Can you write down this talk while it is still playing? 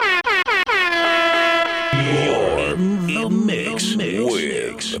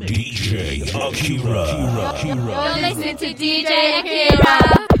Akira. You're listening to DJ Akira.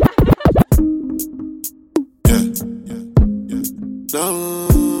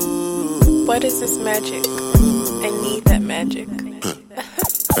 What is this magic? I need that magic.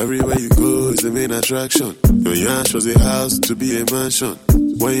 Everywhere you go is the main attraction. Your yash was a house to be a mansion.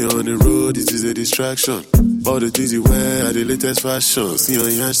 When you're on the road, it is a distraction. All the things you wear are the latest fashion. See your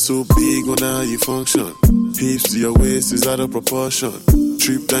yash so big, wonder how you function. Hips to your waist is out of proportion.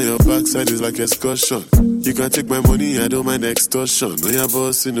 Trip down your backside is like excursion. You can take my money, I don't mind extortion. When your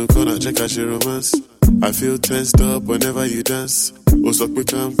boss in the corner, check out your romance. I feel tensed up whenever you dance. Oh, so quick,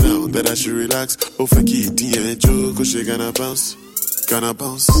 calm down, that I should relax. Oh, fake it, joke, oh, she gonna bounce. Gonna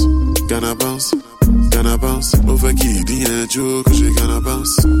bounce, gonna bounce, gonna bounce. Oh, fake it, joke, oh, she gonna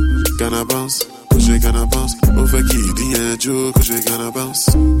bounce. Gonna bounce, oh, she gonna bounce. Oh, fake it, joke, oh, she gonna bounce.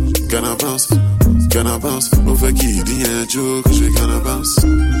 Gonna bounce, gonna bounce. Oh, fake it, joke, oh, she gonna bounce.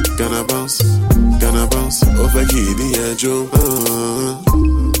 Gonna bounce, gonna bounce. Oh, fake it, joke.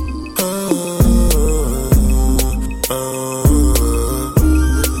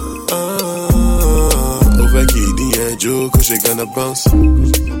 Over Kid Joe, cause she gonna bounce.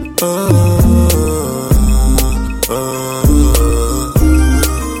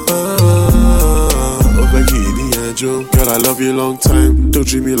 Over Kid Joe, girl, I love you long time. Don't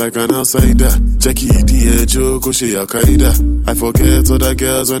treat me like an outsider. Jackie Joe, cause she Al-Qaeda. I forget other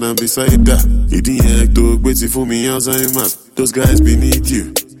girls when I'm beside her. Dog, waiting for me, Alzheimer's. Those guys beneath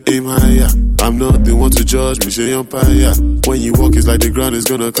you. Aim higher. I'm not the one to judge me, she umpire. When you walk, it's like the ground is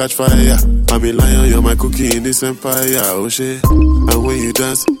gonna catch fire. I'm a lion, you're my cookie in this empire. Oh shit. And when you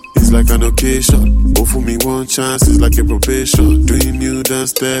dance, it's like an occasion. Oh, for me, one chance is like a probation. Doing new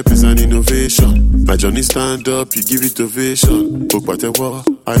dance step is an innovation. My Johnny stand up, you give it ovation. Oh, but I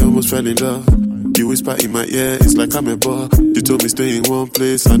almost fell in love. You whisper in my ear, it's like I'm a ball. You told me stay in one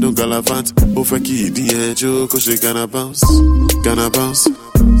place, I don't galavant. Oh, Faki, Joe, cause she gonna bounce. Gonna bounce,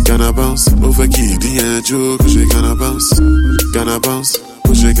 gonna bounce. Oh, Faki, Joe, cause she gonna bounce. Gonna bounce,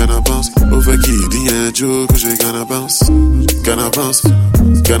 cause she gonna bounce. Oh, Faki, Joe, cause she gonna bounce. Gonna bounce,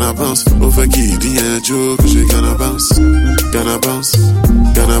 gonna bounce. Oh, Faki, Joe, cause she gonna bounce. Gonna bounce,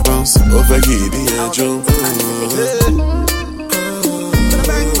 gonna bounce. Oh, Faki, Joe.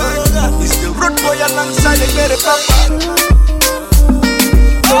 It's the road boy alongside the better papa.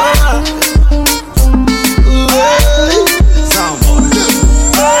 Soundboy.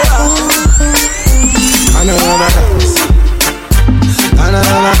 Another dance.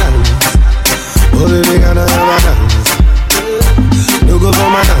 Another dance. Oh baby, another dance. You go for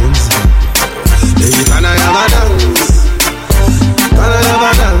my dance. Baby, can I have a dance? Can I have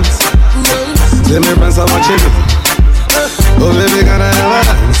a dance? Say me friends are watching me. Oh baby, can I have a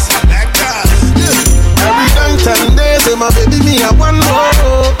dance? Every night and day, say my baby, me I want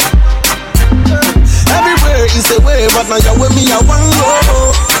more. Everywhere is a way, but now you're with me, I want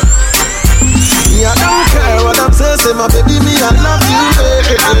more. Me I don't care what I'm saying, say my baby, me I love you,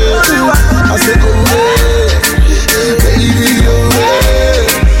 baby. I say oh yeah, baby, oh yeah.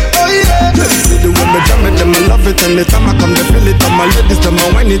 See the way me jam it, them I love it. Anytime I come, they feel it. All my ladies, them I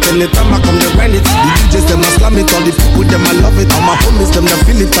whine it. Anytime I come, they whine it. The DJs, them I slam it. All the people, them I love it. All my homies, them they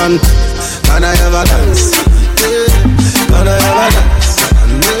feel it. And can I ever dance? Can I ever dance?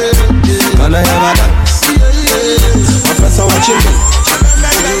 Can I ever dance? My friends are watching me.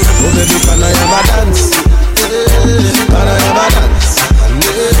 Oh baby, can I ever dance? Can I ever dance?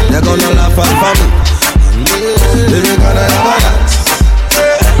 They're gonna laugh at me. Baby, can I ever dance?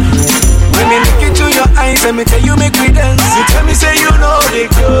 When me look into your eyes and me tell you make me dance, you tell me say you know they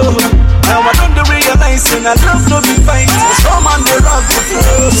go. Now I don't realize and I love no be fight. Some on the rock the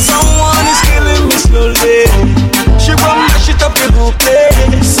floor. Someone is killing me slowly. She wanna mash it up the whole place.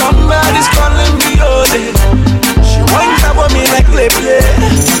 Somebody's calling me all day. She wants to want me like play.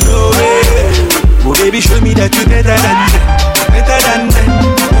 No way. Oh baby, show me that you better than them. Better than them.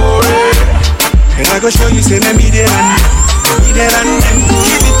 Oh yeah. And I go show you say me there and them.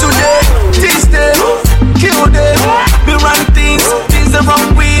 Give it to them, tease them, kill them. We run things the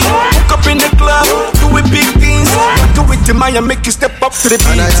wrong way. Hook up in the club, do it big things. Do it to Maya, make you step up to the beat.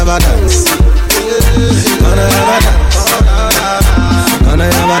 Can I ever dance? Can I ever dance? Can I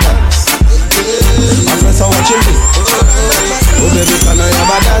ever dance? My friends are watching me. Oh baby, can I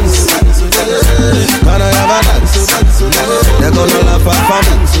ever dance? Can I ever dance? They're gonna laugh at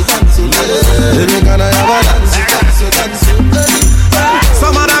me. Baby, can I ever dance?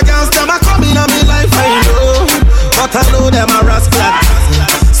 Some other girls, them are coming on me life, I know. But I know them are rascals.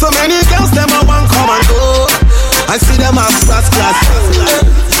 So many girls, them are one come and go. I see them as rascals.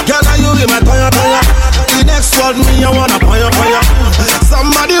 Girl, are you in my toya? The next one, me, I wanna poya.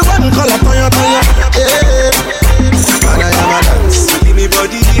 Somebody run, call a toya.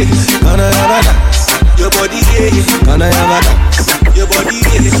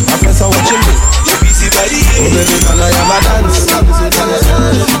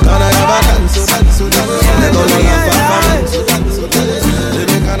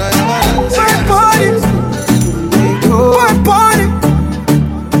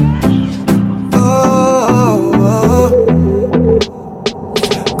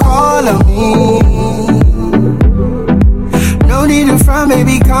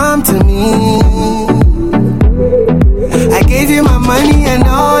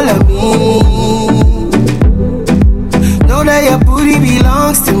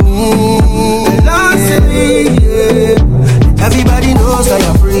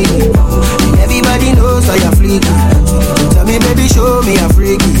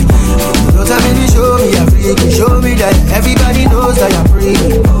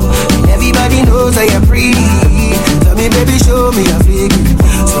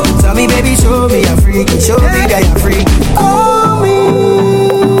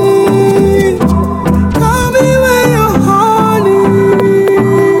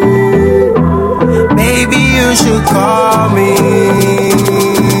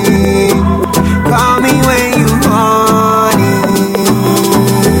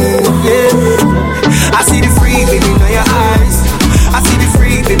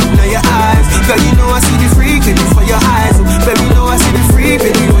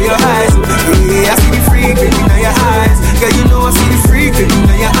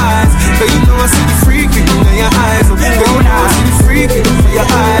 I see the freak in your eyes. Girl, you know I see the freak in your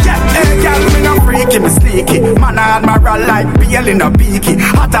eyes. Hey, girl, me no freaky, me sneaky. Man, I admiral like Beal in a beaky.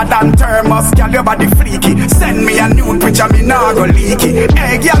 Hotter than thermos, girl, your body freaky. Send me a nude picture, me nah go leaky.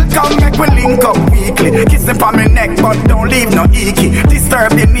 Hey, girl, come make we link up weekly. Kissing for me neck, but don't leave no icky.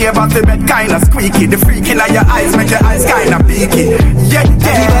 Disturb the neighbors, the bed kinda squeaky. The freak in your eyes make your eyes kinda peaky. Yeah,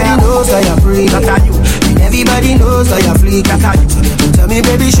 everybody knows I am freak. That are you. Everybody knows I am freak. That are you. Tell me,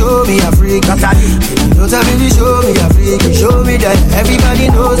 baby, show me a freak. That are you. Don't tell me, show me a freak. Show me that everybody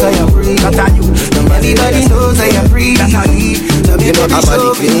knows I am freak. That are you. Everybody knows I am freak. That are you. Tell me, you know her body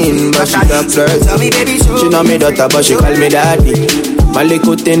clean, but she got flirt. Tell me, baby, show she know me daughter, but she call me daddy. My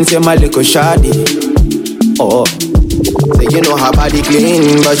little thing say my little shawty. Oh, say you know her body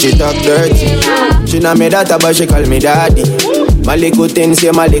clean, but she talk dirty. She know me daughter, but she call me daddy. My little thing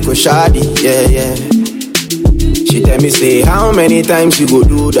say my little shawty. Yeah, yeah. She tell me say how many times you go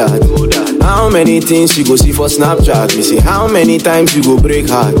do that? How many things you go see for Snapchat? Me say how many times you go break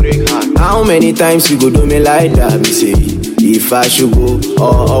heart? How many times you go do me like that? Me say if I should go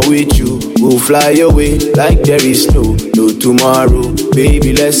or with you, we'll fly away like there is no tomorrow.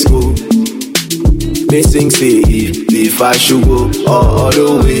 Baby, let's go. Me sing say if I should go all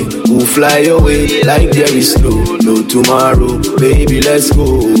the way, we'll fly away like there is no tomorrow. Baby, let's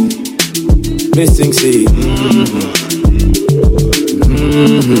go. Me sing say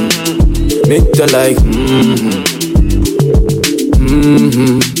make the like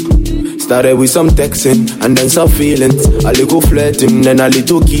Started with some texting and then some feelings. A little flirting, then a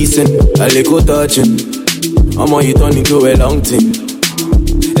little kissing, a little touching. I'm on you turn into a long thing.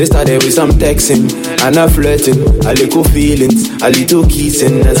 They started with some texting and a flirting, a little feelings, a little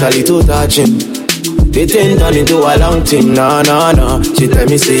kissing, and a little touching. They turn into a long thing, nah. She tell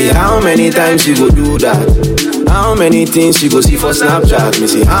me say, how many times you go do that? How many things you go see for Snapchat? Me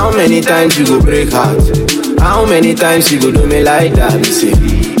say, how many times you go break heart? How many times you go do me like that? Me say,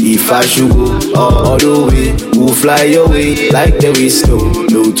 if I should go all the way, we'll fly away like there is no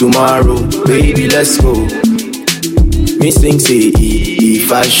tomorrow. Baby, let's go. Me sing say,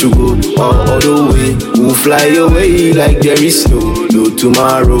 if I should go all the way, we'll fly away like there is no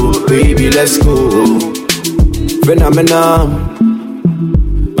tomorrow. Baby, let's go. Phenomenal,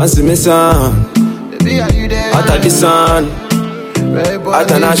 Massimo San, Ata the sun,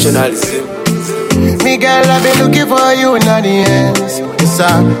 Ata nationalism. Me girl, I've been looking for you in the ends. It's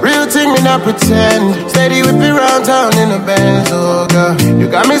a real thing, me not pretend. Steady whipping round town in the Benz, oh girl. You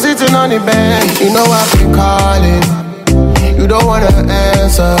got me sitting on the bench. You know I've been calling, you don't wanna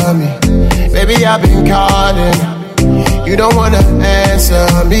answer me. Baby, I've been calling, you don't wanna answer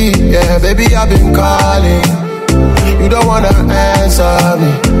me. Yeah, baby, I've been calling, you don't wanna answer me.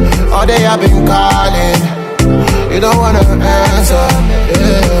 All day I've been calling, you don't wanna answer.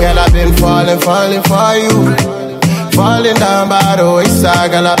 Yeah. Girl, I've been falling for you. Falling down by the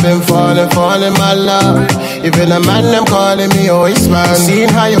wayside, girl, I've been falling, my love. Even a man, them calling me always man. Seeing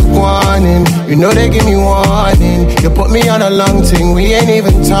how you're whining, you know they give me warning. You put me on a long thing, we ain't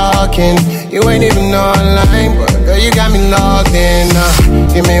even talking. You ain't even online, but girl, you got me logged in.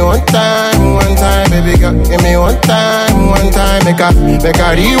 Give me one time, baby girl. Give me one time, make a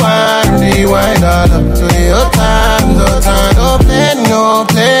rewind all up to the old times. Don't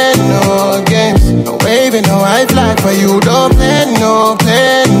play no games. No waving, no high flag for you. Don't play no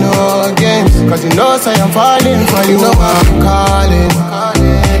games. Cause you know say I'm falling for you. You know I'm calling,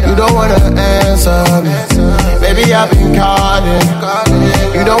 you don't wanna answer me. Baby, I've been calling,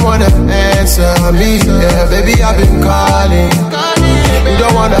 you don't wanna answer me. Yeah, baby, I've been calling, you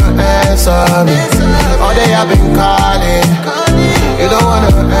don't wanna answer me. All day I've been calling, you don't wanna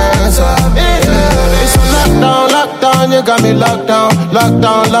answer me. Yeah. It's lockdown, you got me locked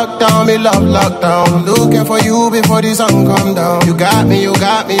down, me love lockdown. Looking for you before the sun come down. You got me,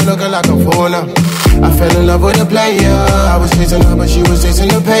 looking like a phone now. I fell in love with a player. I was chasing her, but she was chasing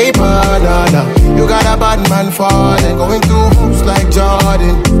the paper. Nah. You got a bad man falling, going through hoops like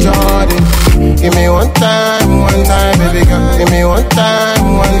Jordan. Give me one time, baby girl. Give me one time,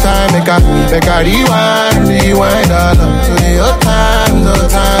 make a rewind all up to the old times.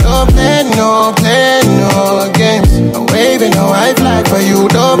 Don't play no games. I'm waving no high flag for you.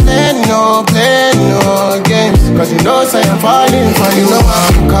 Don't play no games. Cause you know say I'm falling for you. You know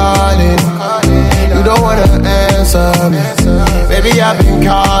I'm calling, you don't wanna answer me. Baby, I've been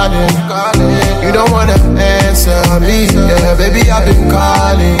calling, you don't wanna answer me. Yeah, baby, I've been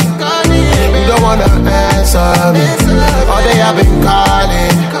calling, you don't wanna answer me. All day I've been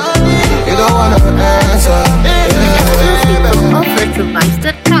calling, you don't wanna answer me.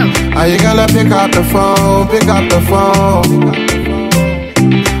 OfferToVibes.com. Are you gonna pick up the phone?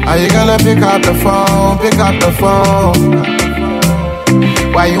 Are you gonna pick up the phone? Pick up the phone.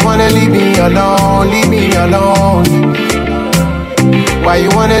 Why you wanna leave me alone? Leave me alone. Why you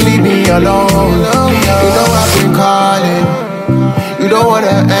wanna leave me alone? You know I've been calling. You don't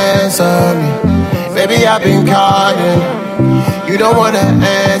wanna answer me. Baby, I've been calling. You don't wanna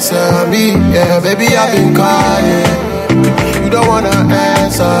answer me. Yeah, baby, I've been calling. You don't wanna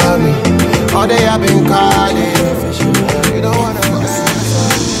answer me. All day I've been calling. You don't wanna answer me.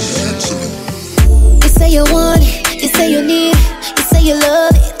 You say you want it. You say you need it. You say you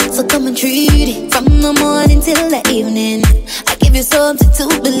love it. So come and treat it. From the morning till the evening. I give you something to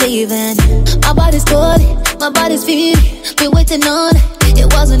believe in. My body's calling. My body's feeling. Been waiting on it.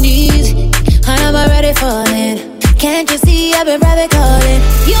 It wasn't easy. I'm already falling. Can't you see I've been private calling?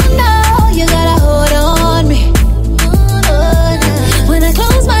 You know you gotta hold on me. When I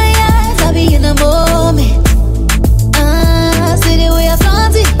close my eyes, I'll be in the moment. See the way I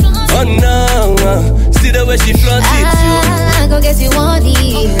flaunt it. Oh no, see the way she flaunt it. Go guess you want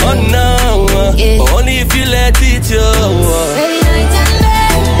it. Oh no, yeah. Only if you let it go. Baby, night and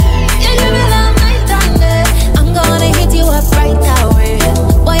day, you give me love night and day. I'm gonna hit you up right away.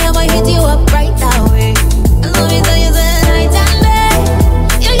 Boy, I'ma hit you up right away. Let me tell you that night and day,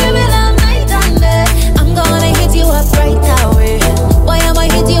 you give me love night and day. I'm gonna hit you up right away. Boy, I'ma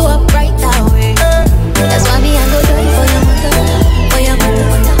hit you up right away. That's why me I go die for your mother, for your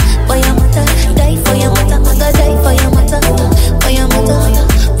mother, for your mother, die for your mother, I go die for your mother, for your mother,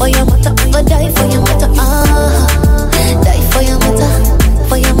 for your mother, I go die for your mother, die for your mother,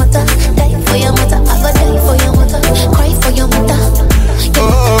 for your mother, die for your mother, I go die for your mother, cry for your mother,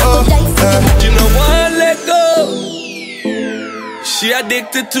 die for your mother. You know what? Let go. She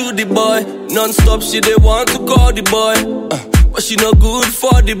addicted to the boy. Non-stop she they want to call the boy. But she no good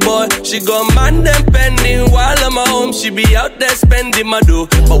for the boy. She got man them pending while I'm at home. She be out there spending my dough.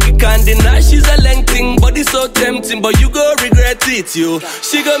 But we can't deny she's a lengthing. Body so tempting, but you go regret it, yo.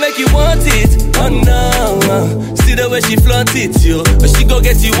 She go make you want it. Oh no, see the way she flaunt it, yo. But she go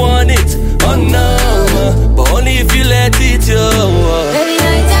get you on it. Oh no, but only if you let it, yo. Baby,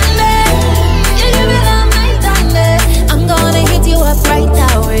 night and day, you give me love night and day. I'm gonna hit you up right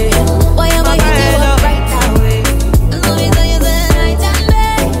away. Boy, I'ma hit you up right away. Let me tell you that night and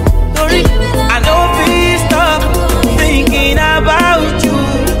day, you give me love. I know if we stop thinking about you,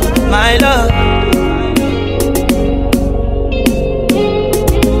 my love.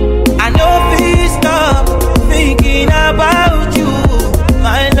 I know if we stop thinking about you,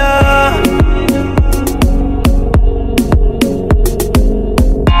 my love.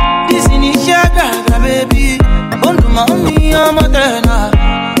 This initial gaga, baby. Mommy, I'm a turner.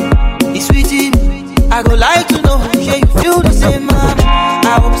 It's sweetie. I go like to know, yeah, you feel the same, mama.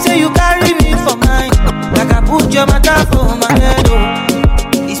 I hope say you carry me for mine. Like I put your matter for my head, oh.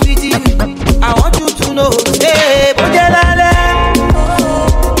 It's sweetie. I want you to know, hey, Bojalale,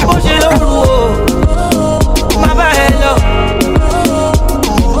 Bojelo, Mama, hello.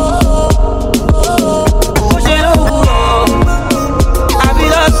 Bojelo, I be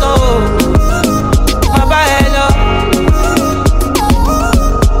lost, oh. Mama, hello.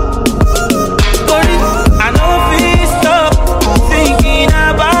 I know if we stop thinking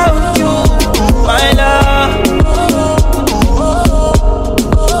about you, my love.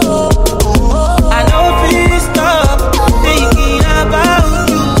 I know if we stop thinking about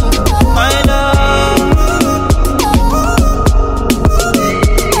you, my love.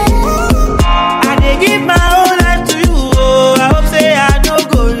 I dey give my whole life to you, oh. I hope say I no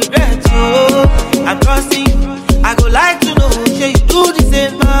go regret you, oh. I'm trusting you. I go like to know, say you do the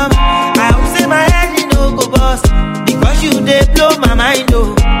same, mama. I hope say my head no go bust because you dey blow my mind,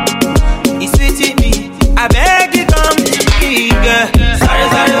 oh. It's sweet me. I beg you come to me, girl. Sorry,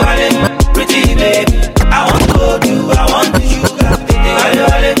 sorry, wale, pretty baby. I want to hold you, I want to sugar. Wale,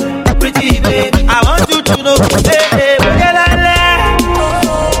 wale, pretty baby. I want you to know, hey, hey, Bojalale,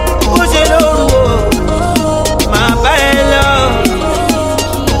 Bojelo, my bello.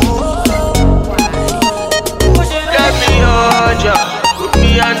 Let me hold ya, put me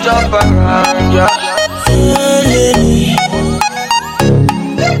and jump around ya.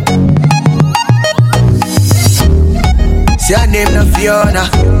 See her name no Fiona.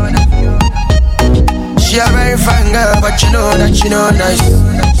 She a very fine girl, but you know that she no nice.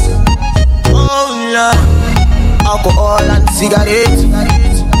 Oh Lord, alcohol and cigarettes.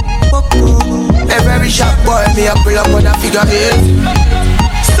 A very sharp boy, me a pull up on a figure eight.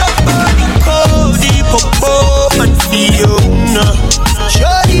 Somebody call the pop and Fiona.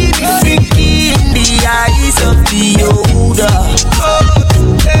 Surely be freaky in the eyes of the older. Oh,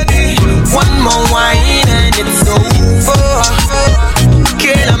 baby, one more wine and it's over.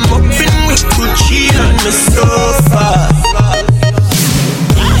 Girl, I'm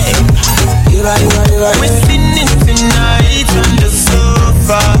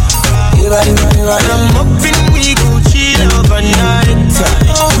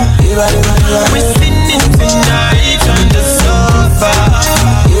We're sitting tonight on the sofa,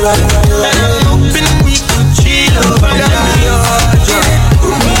 and I'm hoping we could chill over there.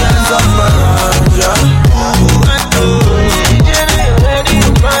 Put me hands up around ya.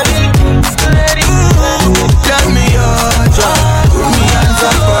 Let me hold ya. Put me hands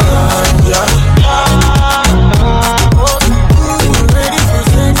up around ya.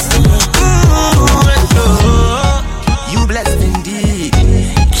 You blessed indeed.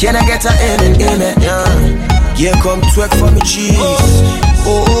 Can I get an amen? Yeah, come twerk for me, cheese.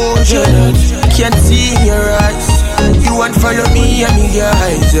 Oh, Janet, can't see in your eyes. You want follow me and me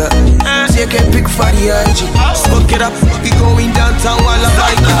guys. Take a pic for the IG. Smoke it up, we going downtown while I'm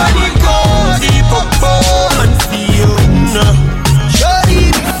like deep up and feel.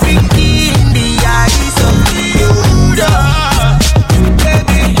 Shorty be freaky in the eyes of the older.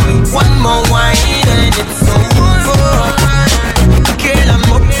 Baby, one more wine and it's over. Girl, I'm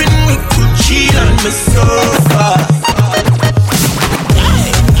up and we could chill on the sofa.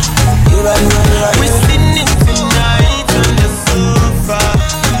 We're sitting tonight on the sofa.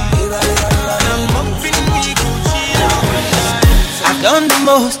 I'm up and we could chill on the sofa. I've done the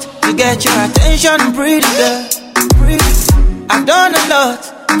most to get your attention, pretty girl. I've done a lot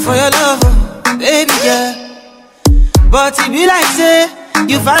for your love, baby girl. But it be like say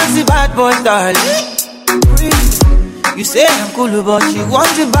you fancy bad boys, darling. You say I'm cool, but you want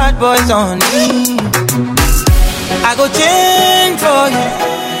the bad boys on me. I go change for you,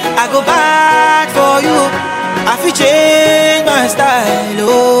 I go bad for you. I feel change my style,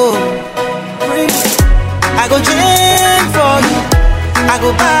 oh. I go change for you, I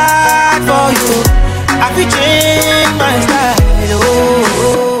go bad for you. I feel change my style,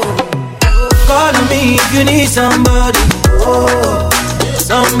 oh. Call on me if you need somebody, oh.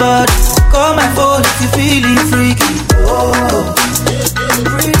 Somebody, call my phone if you feeling freaky, oh.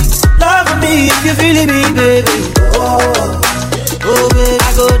 Love me if you feeling me, baby, oh. Oh, baby,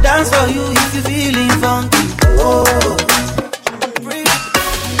 I go dance for you if you feeling funky, oh.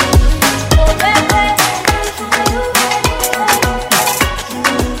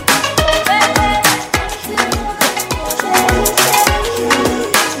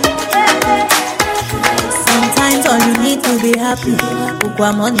 Sometimes all you need to be happy,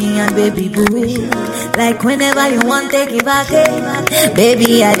 Ukwa money and baby boo. Like whenever you want, take it back,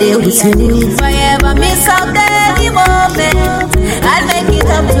 baby, I deal with you. If I ever miss out any moment, I'll make it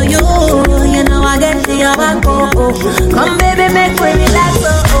up to you. You know I get to your back, oh, oh. Come baby, make me relax,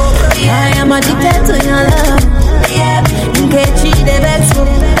 oh, oh. I am addicted to your love. In case she the best,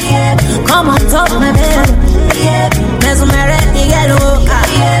 come on top my bed. Mesmerize the yellow,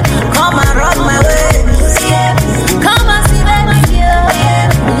 come and rock my way. Come and see baby,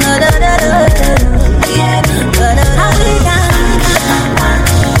 no, no, no, no.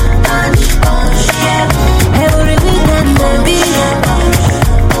 Every weekend, baby.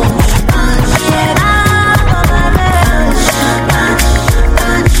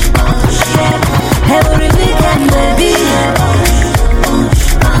 Every weekend, baby.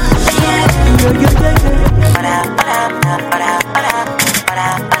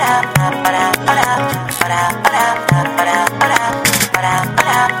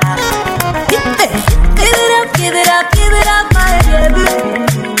 Give it up, my baby.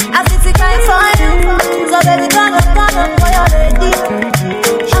 I think it's kind for you. So baby, turn up for your lady.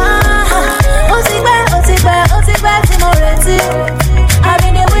 Osibe, Timoreti. I've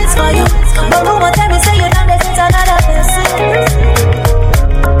been there wait for you, but no one tell me say you done this with another person.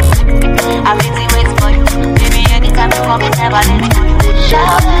 I've been there wait for you, baby. Anytime you come, it's never let go. Shout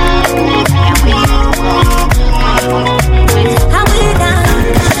out, and we how we done.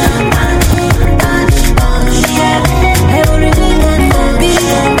 Every weekend, baby.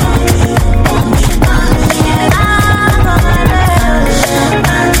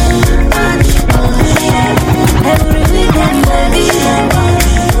 Every weekend,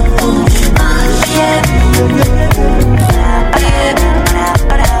 baby.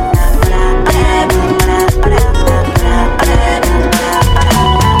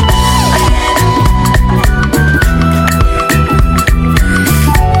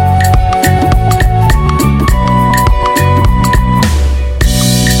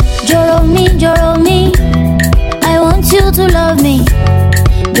 Joro me, I want you to love me.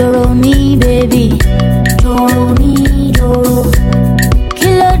 Joro me, baby. Joro me, joro.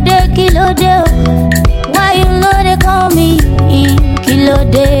 Kilo de, why you know they call me? Kilo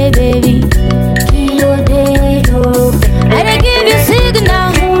de, baby. Kilo de, joro. I dey give you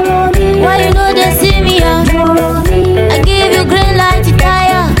signal, why you know they see me out? I give you green light to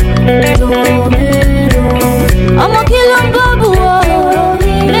tire. Joro me, joro. I'm a kilo babu,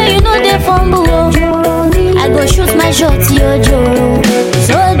 you know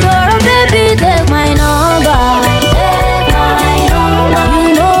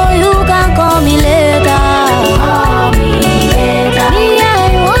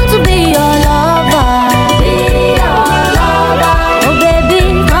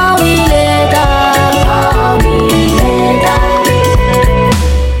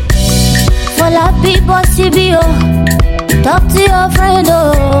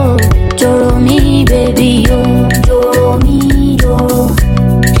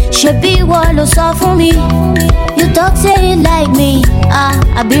so for me. You talk say it like me.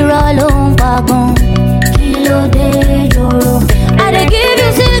 I be rolling wagon. Kilo de joro. I dey give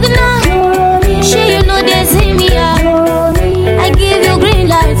you signal. She you know they see me. I give you green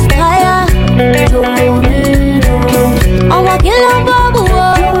light, fire. I'm walking on bubble.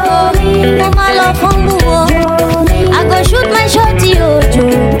 No my love from bubble. I go shoot my shot to you.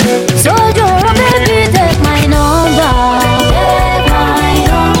 So Joro, baby, take my number. Take my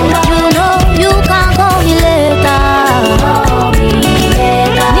number. You know you can call me later. Call me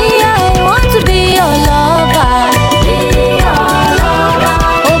later. Me, I want to be your lover. Be your lover.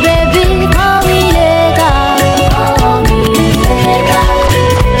 Oh baby, call me later. Call me later.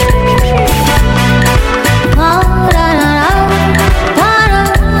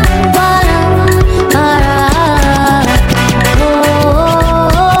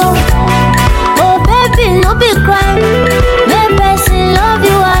 Oh baby, no be cry. Make person love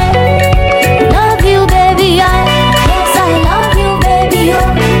you, I love you, baby. Yes, I love you, baby.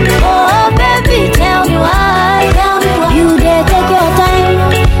 Oh baby, tell me why. You dey take your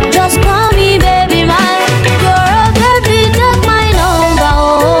time. Just call me, baby, mine. You're a baby, take my number.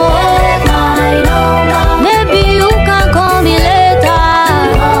 Oh, take my number. Maybe you can call me later.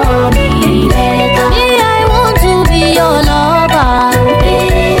 Call me later. Me, I want to be your lover. Be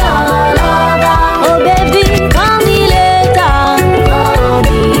your lover. Oh baby, call me later. Call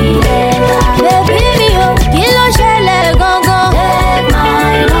me later. Baby, me oh, kilo shele gongo. Take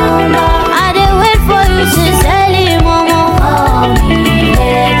my number. I dey wait for you sincerely, mama. Call me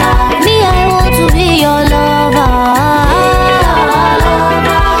later. Me, I want to be your lover.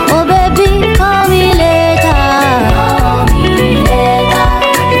 Oh baby, call me later. Call me later.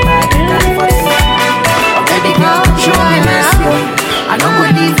 Baby girl, show me mercy. I don't go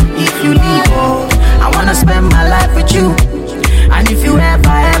leave if you leave. Oh, I wanna spend my life with you. And if you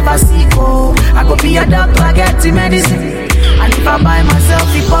ever sick, oh, I go be your doctor, get the medicine. And if I buy myself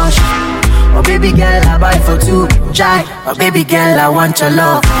a Porsche, oh baby girl, I buy for two. Chai, oh baby girl, I want your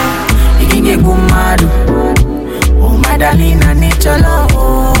love. You can get good mad. Oh my darling, I need your love.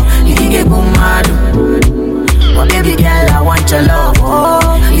 Oh, you can get good mad. Oh baby girl, I want your love.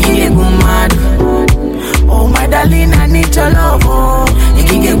 Oh, you can get good mad. Oh my darling, I need your love. Oh, you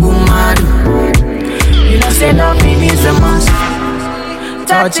can get good mad. You know say loving is a must,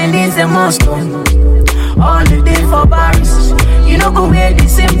 touching is a must. Oh. All the day for Paris, you know go wear the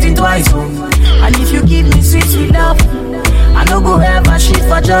same thing twice. Oh. And if you give me sweet sweet love, I no go ever shit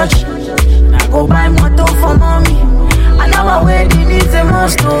for judge. I go buy motor for mommy, and our wedding is a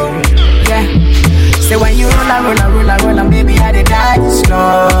must. Oh. Yeah. Say when you roll, baby, I dey die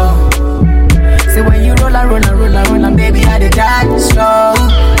slow. Say when you roll, baby, I dey die slow.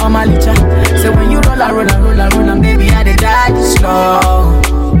 Oh my licha. Say when you roll, baby, I dey die slow.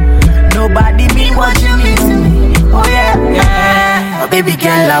 Nobody mean what you mean to me. Oh yeah, yeah. Oh baby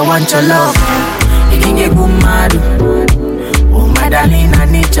girl, I want your love. You can get good mad. Oh my darling, I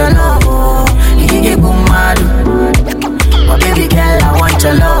need your love. Oh, you can get good mad. Oh baby girl, I want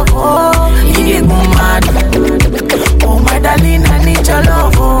your love. Oh, you can get good mad. Oh my darling, I need your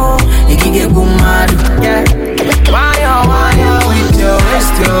love. Oh, you can get good mad. Yeah. Why you with your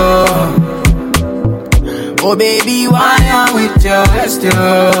waist, yo? Oh baby, why you with your waist, yo?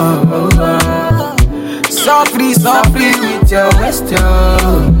 Softly with your waist, yo.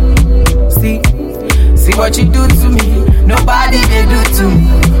 See what you do to me. Nobody they do to me.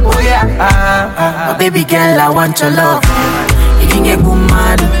 Oh yeah. Oh baby girl, I want your love. You can get good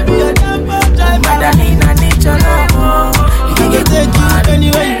mad. My darling, I need your love. You can get good mad.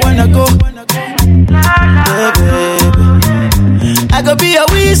 Anywhere you wanna go. Yeah, baby. I could be a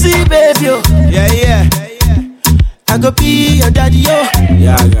Weezy, baby, yo. Yeah. I could be your daddy, yo.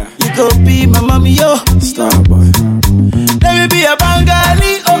 Yeah. You could be my mommy, yo. Star boy. Let me be a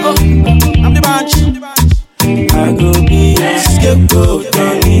Bengali, oh. I'm the bunch. I could be a scapegoat,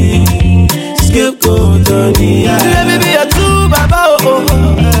 Tony. Let me be a true baba, oh.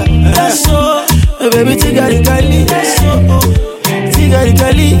 That's so. Baby, tigari kali. Tigari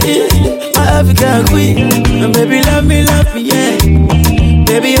kali. My African queen. And baby, love me, yeah.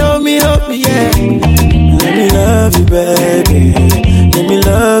 Baby, hold me, yeah. Let me love you, baby. Let me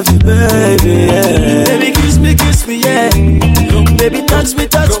love you, baby, yeah. Baby, kiss me, yeah. Baby, touch me,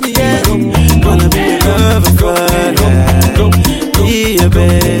 yeah. Gonna be your lover, brother. Yeah,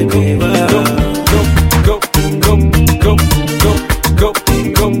 baby.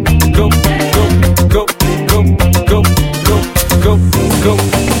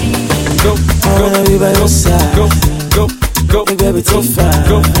 I wanna be by your side. Hey, baby, too fly.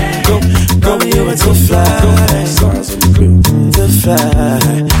 Mommy, you were too fly. Too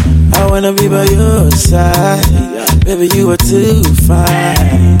fly. I wanna wanna be by your side. Baby, you are too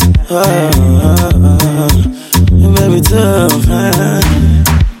fine. Baby, too fine.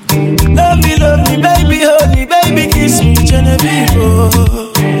 Love me, baby, hold me, baby, kiss me, Genevieve.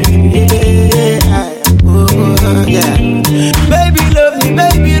 Yeah. Baby, love me,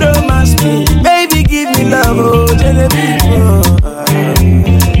 baby, romance me, baby, give me love, oh, Genevieve.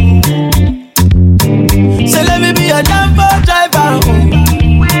 So let me be a Lambo driver.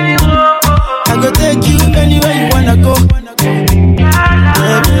 I go take you anywhere you wanna go. Yeah,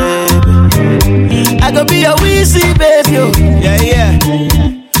 baby. I go be your Weezy, baby, oh. Yeah.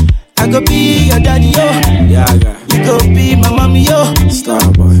 I go be your daddy, yo. Yeah. You go be my mommy, yo.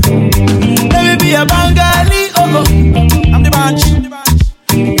 Starboy. Let me be a Bengali, oh. I'm the bunch.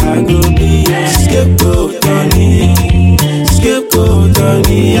 I go be your scapegoat, honey. Scapegoat,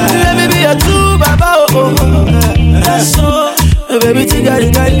 honey. Let me be a true baba, oh. That's so. Baby,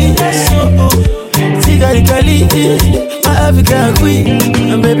 Tigari, that's so. Tigari, my African queen.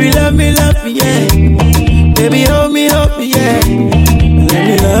 And baby, love me, yeah. Baby, hold me, yeah. Let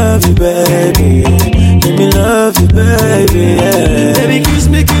me love you, baby. Let me love you, baby. Yeah. Baby, kiss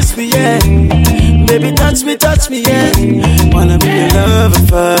me, yeah. Baby, touch me, yeah. Wanna be your lover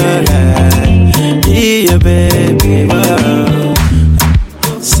for life. Yeah, baby. Wow.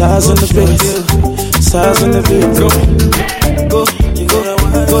 Size on the beat, size on the beat. Go,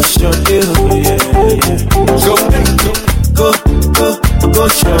 short deal. Yeah. Go,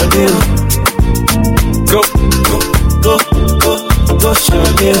 short deal. Go,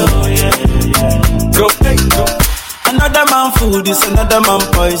 short deal. Yeah. Go. Another man food is another man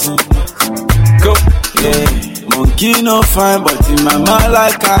poison. Go. Yeah. Monkey no fine, but in my mind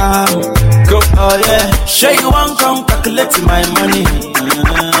like I'm. Go. Oh yeah. Sure you want come calculate my money.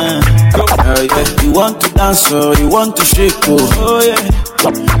 Go. Oh yeah. You want to dance or you want to shake? Oh yeah.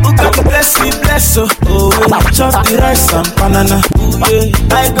 Who can bless me, bless oh. Oh yeah. Chop the rice and banana. Yeah.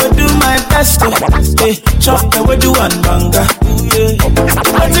 I go do my best oh. Yeah. Chop the way do one banga. Yeah.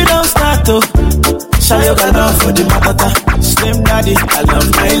 But you don't start oh. Shayoga love for the matata. Slim daddy, I love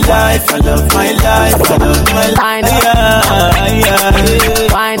my life, I love my life, I love my life.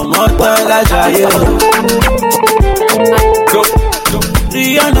 Go.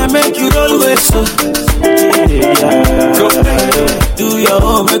 Rihanna make you always so. Go. Do your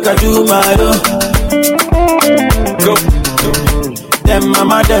own, make I do my own. Go. Them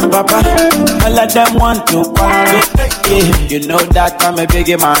mama, them papa, all of them want to party. Yeah, you know that I'm a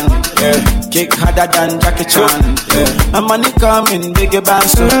biggie man. Yeah, kick harder than Jackie Chan. Yeah, my money coming biggie band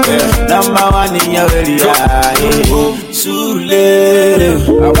so yeah. Number one in your area. Yeah, Sule,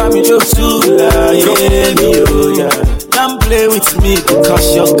 I want me to Sula. Yeah. Don't play with me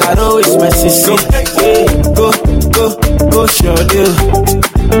because your caro is my sister. Yeah, go, show deal.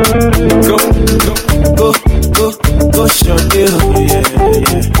 Go, show deal. Yeah.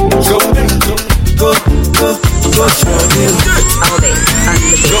 Go, show deal. All day,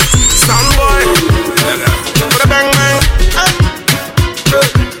 go. Sound boy. Put a bang bang.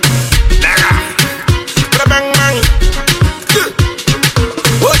 Put a bang bang.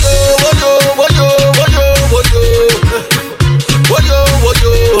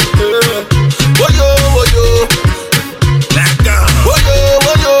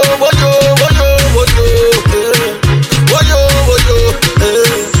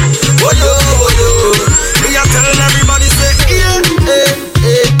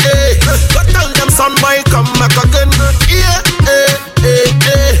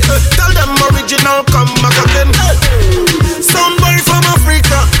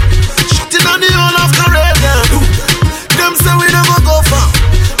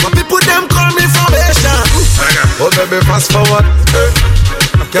 Fast forward,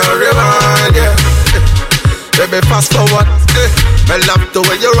 I can't rewind, yeah. Baby, fast forward, I love the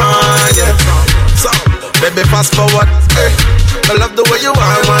way you run, yeah. So, baby, fast forward, I love the way you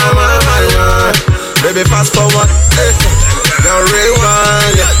run. Baby, fast forward, can't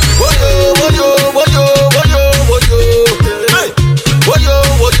rewind, yeah.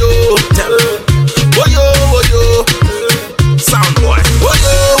 Sound boy.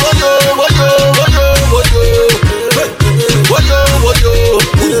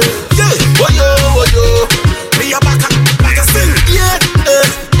 Me a back a sing. Yeah,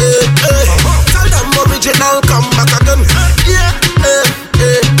 tell them original come back again. Yeah,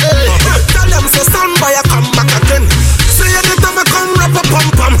 tell them say stand by a come back again. Say anytime I come rap a pum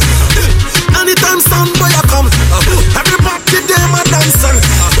pum. Anytime stand by a come. Everybody them a dancing.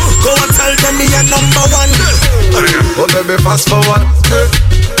 Go and tell them me a number one. Oh baby fast forward,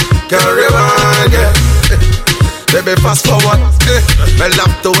 can't rewind, yeah. Baby, fast forward, I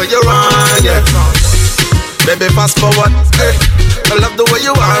love the way you run, yeah. Baby, fast forward, I love the way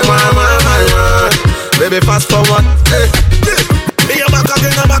you run. Baby, fast forward, me a back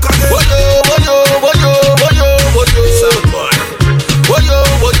again, I'm back again. Woyo, woyo, woyo, woyo, woyo. Sound boy. Woyo,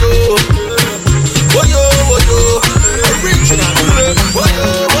 woyo, woyo, woyo. Original. Woyo,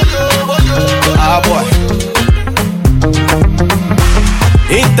 woyo, woyo. Ah boy.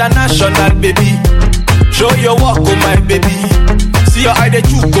 International baby, show your walk, oh my baby. See your eye, they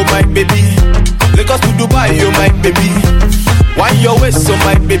chook, oh my baby. Lagos to Dubai, oh my baby. Wine your waist, oh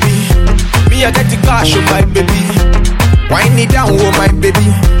my baby. Me, I get the cash, oh my baby. Wine it down, oh my baby.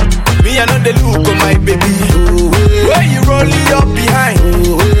 Me, I know the look, oh my baby. Where you rolling up behind?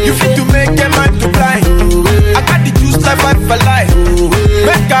 You fit to make a man to blind. I got the juice like 5 for life.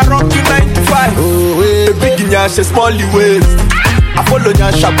 Make a rock you 9 to 5. The big nyash, a small waist. I follow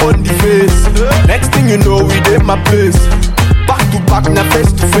nyash up on the face. Next thing you know, we in my place. Back to back, now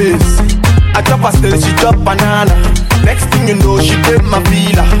face to face. I drop a still, she drop banana. Next thing you know, she take my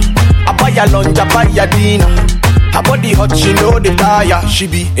villa. I buy a lunch, I buy a dinner. Her body hot, she know the tire. She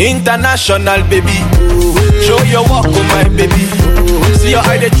be international, baby. Show your walk, oh my baby. See your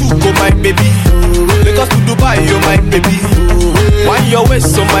eye, they chook, oh my baby. Lagos to Dubai, oh my baby. Wine your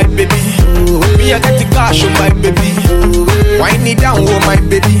waist, oh my baby. Me, I get the cash, oh my baby. Wine it down, oh my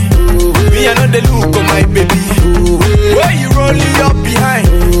baby. Me, I know the look, oh my baby. Where you rolling up behind?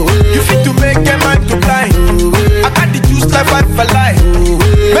 You fit to make a man to blind. I got the juice like 5 for life.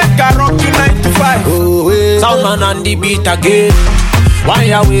 Make a rock you 9 to 5. Soundman on the beat again. Why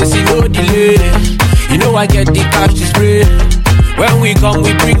you wasting no delay? You know I get the cash to spray. When we come,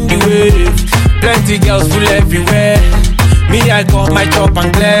 we bring the wave. Plenty girls full everywhere. Me, I got my chop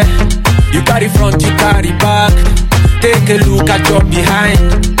and glare. You carry front, you carry back. Take a look at your behind.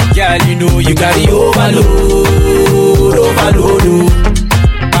 Girl, you know you got the overload, overload.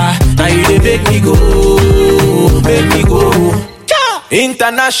 Now you dey make me go, make me go.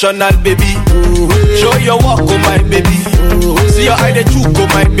 International baby, show your walk, oh my baby. See your eye, they chook, oh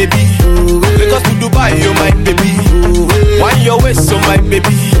my baby. Lagos to Dubai, oh my baby. Wine your waist, oh my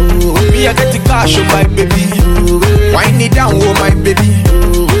baby. Me, I get the cash, oh my baby. Wine it down, oh my baby.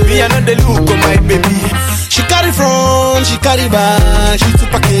 Me, I know the look, oh my baby. She carry front, she carry back, she too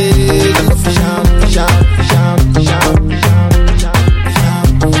package. I know for sham,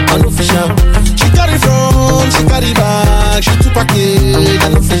 I know for sham. She carry front, she carry back, she too package. I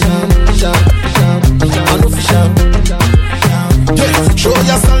know for sham, I know for sham. Yeah, show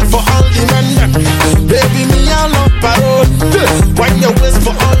yourself for all the men. Baby, me I love parole. Wind your waist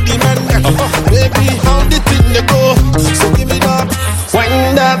for all the men. Baby, how the thing they go? So give me that,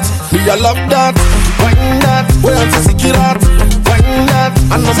 wind that. Me I love that. Wind that, where I'm to secure that. Wind that,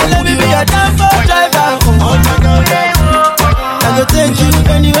 and I'm so let me be a damn driver. Oh my God, I go take you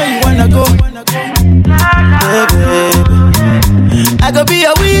anywhere you wanna go. Hey, baby. I go be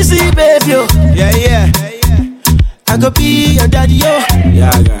a Weezy baby, yo. Yeah, yeah. I go be your daddy, yo.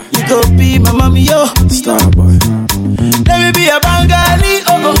 Yeah, yeah. You go be my mommy, yo. Star boy. Let me be a Bengali,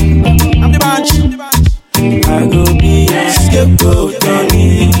 oh. I'm the bunch. I go be a scapegoat,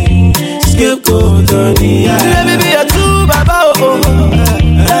 Tony. Scapegoat, Tony. Let me be a true baba, oh.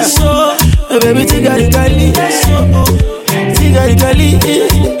 That's so. Baby, tigari-gali. That's so. Tigari-gali.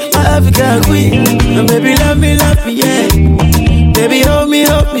 My African queen. Baby, love me, yeah. Baby, hold me,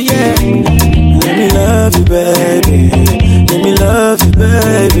 yeah. Let me love you, baby. Let me love you,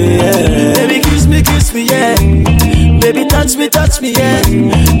 baby, yeah. Baby, kiss me, yeah. Baby, touch me, yeah.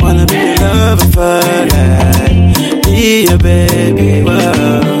 Wanna be your lover for life. Be your baby,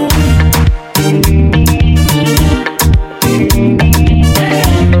 wow.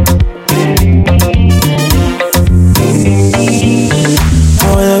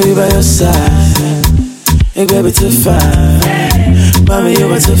 I wanna be by your side. Hey, baby, to fly. Mommy, you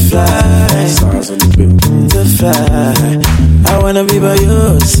want to fly. To fly. I wanna be by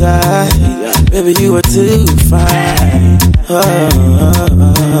your side. Baby, you are too fine.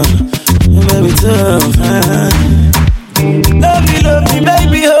 Baby, too fine. Love me,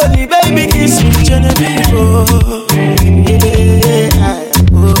 baby, hold me, baby, kiss me, Genevieve.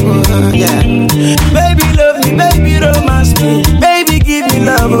 Yeah. Baby, love me, baby, romance me. Baby, give me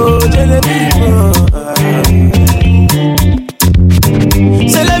love, oh, Genevieve.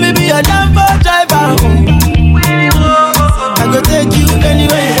 So let me be a damn driver. I go take you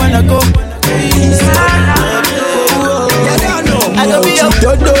anywhere you wanna go. I go be your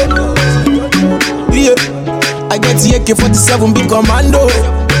dodo. Yeah, I get the AK-47 big commando,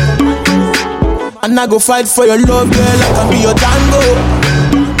 and I go fight for your love, girl. I can be your tango.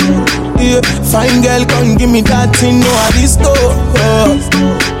 yeah. Fine girl, come give me that thing, no I disco.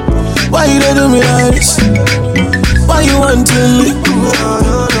 Why you dey do me like this? Why you want to leave?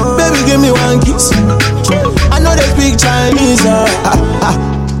 Baby, give me one kiss. I know they speak Chinese.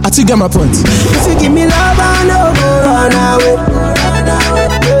 I think get my point. If you give me love, I know go run away.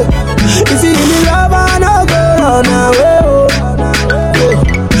 If you give me love, I know go run away.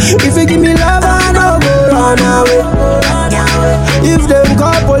 If you give me love, I know go run away. If them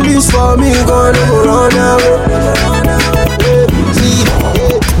call police for me, gonna go run away. See,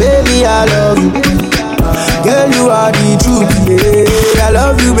 baby, I love you. Girl, you are the truth, yeah. I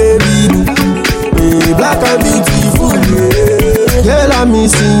love you, baby. Yeah, black and beautiful, yeah. Girl, I'm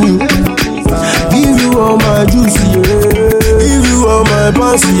missing you. Give you all my juice, yeah. Give you all my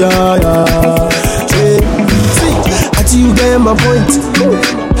pants, yeah, yeah. See, until you get my point.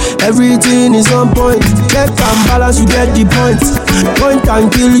 Everything is on point. Check and balance, you get the point. Point and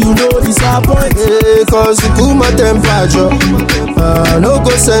kill, you know disappoint. Yeah, cause you cool my temperature. No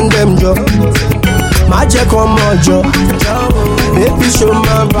go send them job. Magic on my job. Baby, show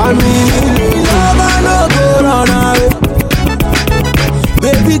my family. Love, I no go run away.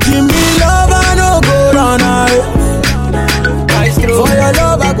 Baby, give me love, I no go run away. For your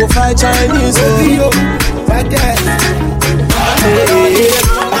love, I go fight Chinese.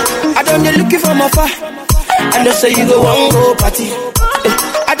 I don't dey looking for my far. I know say you go one go party.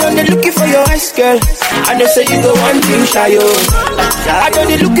 I don't dey looking for your eyes, girl. I know say you go one drink shy, yo. I don't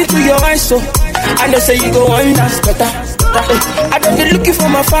dey looking to your eyes, so I know say you go one dance better. I don't dey looking for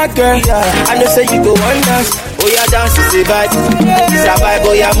my far girl. I know say you go one dance. Oh yeah, dance is a vibe. It's a vibe,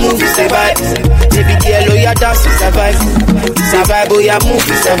 oh yeah, move is a vibe. Baby girl, oh yeah, dance is a vibe. It's a vibe, oh yeah, move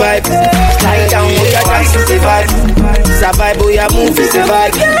is a vibe. Lie down, oh yeah, dance is a vibe. It's a vibe, oh yeah, move is a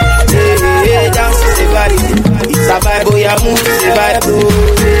vibe. Yeah, dance is a vibe. It's a vibe, oh yeah, move is a vibe.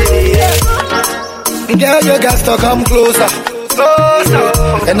 Girl, you got to come closer.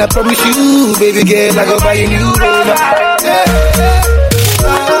 And I promise you, baby girl, I go buy you new Rover.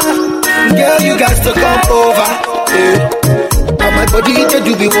 Girl, you got to come over. And my body, they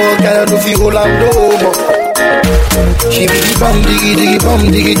do be walk, and I know if you hold on over. She be the bum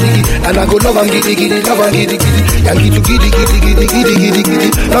diggy, and I go love and giddy, love and giddy, and giddy,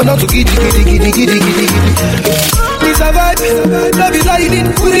 no to giddy. We survive, love is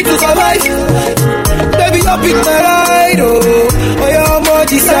hiding, we need to survive. Baby, up in my ride, oh yeah, I'm on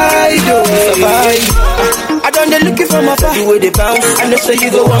the side, survive. I done the looking for my far, the way they bounce. I know say you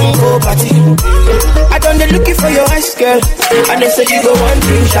go one go party. I done the looking for your eyes, girl. I know say you go one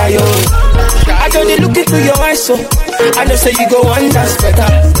drink shy, yo. I done the looking to your eyes, so I know say you go one dance better.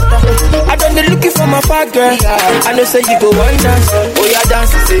 I done the looking for my far girl. I know say you go one dance. Oh yeah,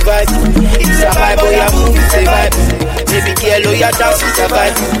 dance is a vibe. It's a vibe, oh yeah, move is a vibe. Baby girl, oh yeah, dance is a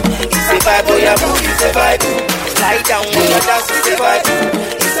vibe. It's a vibe, oh yeah, move is a vibe. Lie down, oh yeah, dance is a vibe.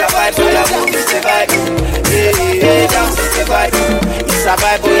 It's a vibe, oh yeah, move is a vibe. Yeah, dance is a vibe. It's a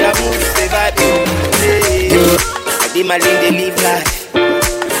vibe, oh yeah, move is a vibe. I did my lane, they live life.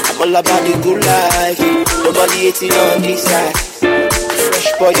 I'm all about the good life. Nobody hating on this side. Fresh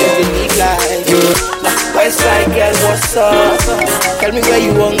boy just the live life. West side girl, what's up? Tell me where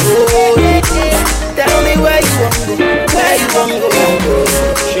you want go. Tell me where you want go. Where you want go.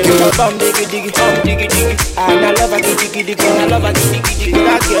 She love bum diggy, and I love a giddy, and I love a giddy.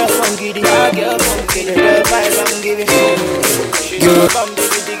 That girl from giddy, that girl from giddy. The vibe I'm giving. She love bum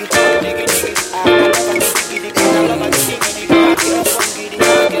diggy, and I love a giddy, and I love a giddy. That girl from giddy,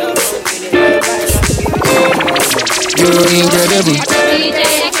 that girl from giddy. The vibe I'm giving. You're incredible.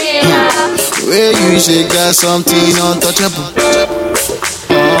 Where you shake that something untouchable.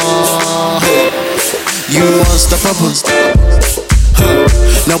 You unstoppable.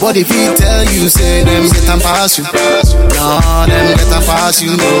 Nobody fit tell you say them get and pass you. Nah, them get and pass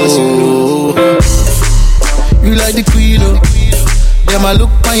you. No. You like the queen, oh. Them a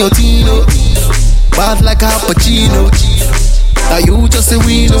look on your tino. Bad like Al Pacino. Now you just a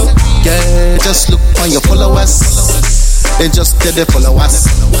window. Yeah, just look on your followers. They just did the followers.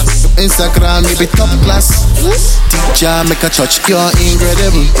 Instagram, you be top class. Teacher, make a church, you're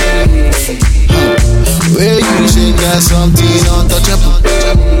incredible. Where you shake that something untouchable.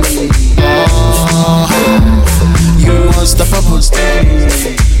 You unstoppable.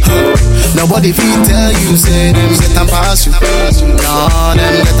 Nobody fit tell you say them get and pass you. No,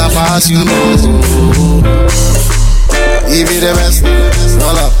 them get and pass you. You be the best.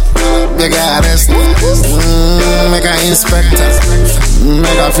 Hold up. Make a arrest, make a inspector,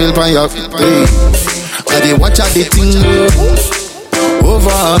 make a feel by your feet. I dey watch out the thing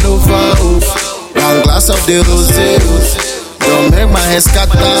over and over. One glass of the rosé, Don't make my head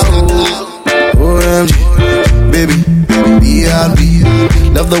scatter. OMG, baby, BRB.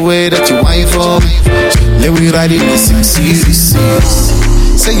 Love the way that you whine for me. Let me ride it in 6 series.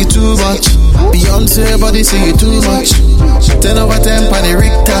 Say you too much. Beyonce body say you too much. 10 over 10 pan the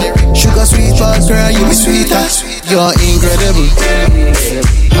Richter. Sugar sweet but girl you be sweeter. You're incredible.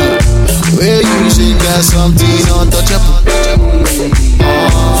 Where you shake that something untouchable.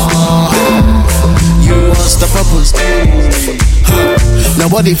 You unstoppable.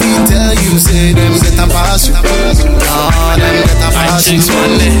 Nobody fit tell you say them get a pass you. Nah, them get a pass you.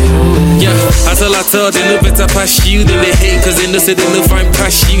 Yeah, I tell they no better pass you than they hate, cause they know say they no find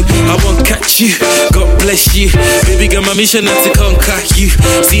past you. I won't catch you, God bless you. Baby girl, my mission is to conquer you.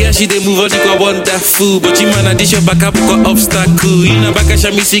 See how she they move on, you got want that food. But you man, I dish your back up, got obstacle. You know back I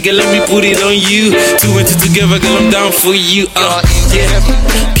show me see, girl, let me put it on you. 2 and 2 together, girl, I'm down for you. Yeah,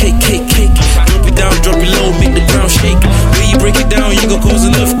 cake. Drop it down, drop it low, make the ground shake. When you break it down, you gon' cause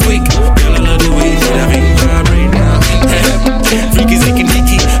an earthquake. Girl, I love the way you having vibrate now. Freaky, zicky,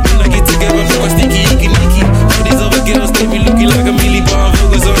 nicky. When I get together, for a sticky, icky, nicky. All these other girls, they be looking like a milli bomb.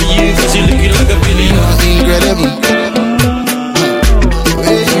 Focus on you, cause you looking like a billy. Incredible.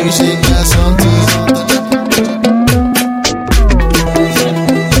 Where you shake that something.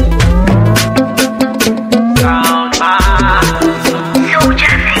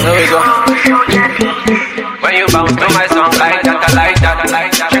 There we go. When you bounce to my song like that, I like that.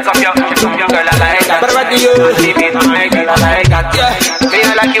 Check up your girl, I like that. But about you, leave it, my girl, I like that. Yeah, me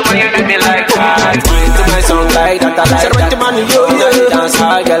I like you when you do me like that. Bounce to my song like that, I like that. Dance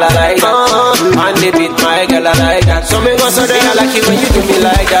hard, girl, I like that. On the beat, my girl, I like that. So me go so there, I like you when you do me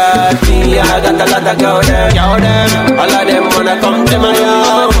like that. Me I got a lot of girl them. All of them wanna come to my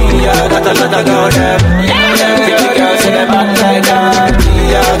house. Me I got a lot of girl them. Girls say them act like that.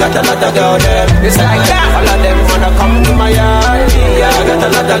 I got a lot of girl them. It's like that. All of them wanna come to my yard. I got a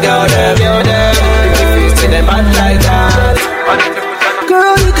lot of girl them. If you see them act like that.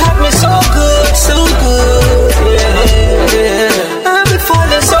 Girl, you got me so good, so good. Yeah. I've been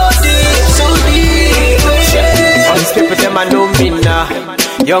falling so deep. All these people them I know me now.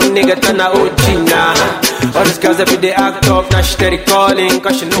 Young nigga turn a OG now. All these girls every day act up, now she steady calling,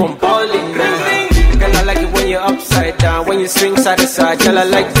 cause she know I'm balling now. Girl, I like it when you're upside down. When you swing side to side, girl, I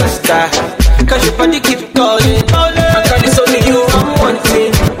like the style. Cause your body keep calling. I got this only you, I'm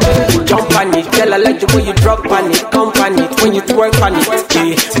wanting. Jump on it, girl, I like the way you drop on it. Come on it, when you twerk on it.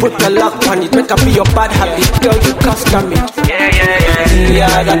 Yeah. Put the lock on it, make up be your bad habit. Girl, you custom it. Yeah,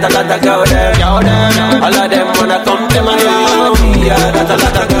 I got a lot of girl there. All of them wanna come to my house. Yeah, I got a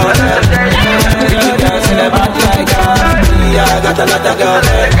lot of girl there. Girls say them bad like that. Yeah, I got a lot of girl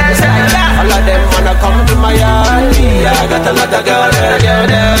there. All of them wanna come to my yard. Yeah, I got a lot of girl there.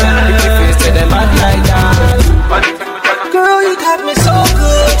 If you feel say them bad like that. Girl, you got me so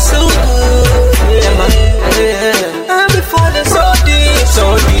good, so good. Yeah. I've been falling so deep.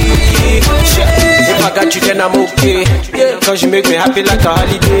 If I got you, then I'm okay. Yeah. Cause you make me happy like a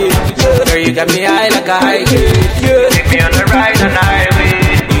holiday. Girl, you got me high like a highway. Take me on the ride on the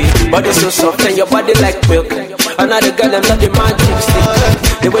highway. Body so soft and your body like milk. Another girl, I'm not the magic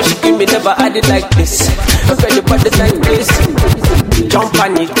stick. The way she give me never had it like this. I feel your body like this. Jump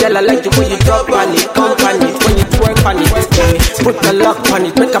on it, girl, I like the way you drop on it. Come on it, when you twerk on it. Put the lock on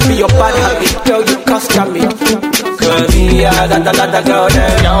it, make up be your bad habit. Girl, you custom it. Cause me, I got a lot of girl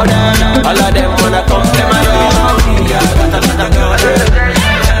there. All of them wanna come to my house. Me, I got a lot of girl there.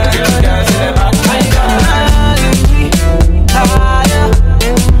 Girls say them act like that.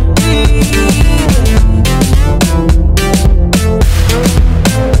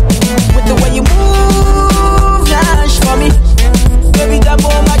 With the way you move, dash for me. Baby, that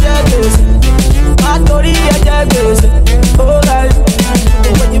boy, my jagges. My story, I jagges. Oh, God.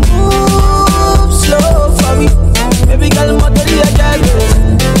 The way you move, slow for me. Baby, girl, my story, I jagges.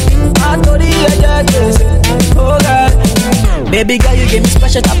 My story, I jagges. Oh, God. Baby, girl, you give me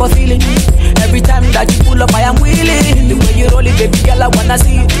special type of feeling. Every time that you pull up, I am willing. The way you roll it, baby, girl, I wanna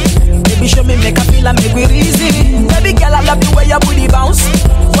see it. Baby, show me, make a feel and make it easy. Baby, girl, I love the way your booty bounce.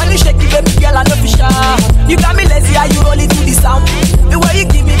 When you shake it, baby, girl, I know for sure. You got me lazy, how you roll it to the sound. The way you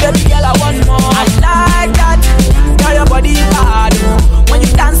give me, baby, girl, I want more. I like that. Girl, your body bad. When you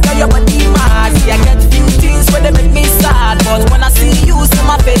dance, girl, your body mad. See, I get few things where they make me sad, but when I see you, see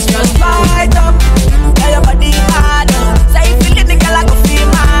my face just light up. Girl, your body bad. Say you feel it, the girl, I go feel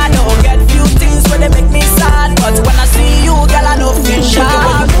mad. Oh, get few things where they make me sad, but when I see you, girl, I know feel shy.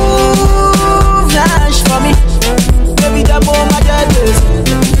 Move, dash for me. Baby, jump on my jagges.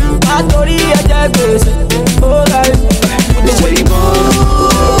 My story, I jagges. Oh, God. The way you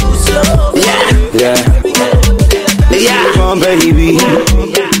move, slow.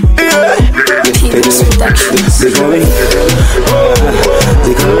 They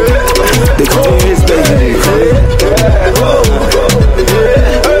call me Riz, baby.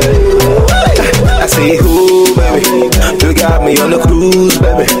 I say who, baby? You got me on the cruise,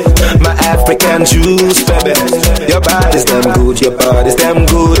 baby. My African juice, baby. Your body's damn good, your body's damn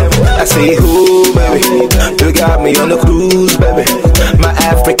good. I say who, baby? You got me on the cruise, baby. My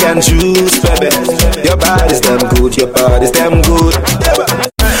African juice, baby. Your body's damn good, your body's damn good.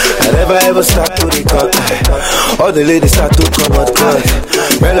 I never ever start to record. All the ladies start to come out cut.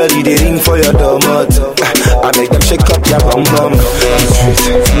 Melody they ring for your domot. I make them shake up your bum bum.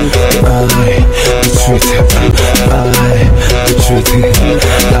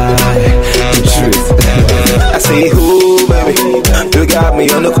 The truth. I say who, baby? You got me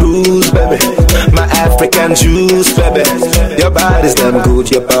on the cruise, baby. My African juice, baby. Your body's damn good,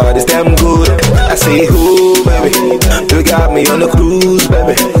 your body's damn good. I say who, baby? You got me on the cruise,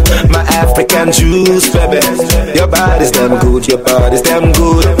 baby. My African juice, baby. Your body's damn good, your body's damn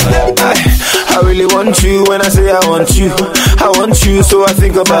good. I really want you when I say I want you. I want you, so I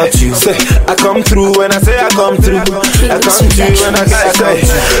think about you. Say I come through when I say I come through. I come through when I say I come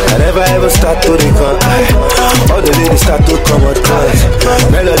through. I never ever start to record. All the ladies start to come out cause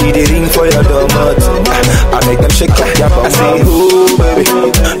melody they ring for your domot. I make them shake up your bum. I say who, baby?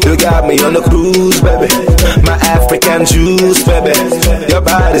 You got me on the cruise, baby. My African juice, baby. Your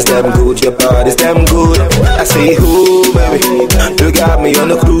body's damn good, your body's damn good. I say who, baby? You got me on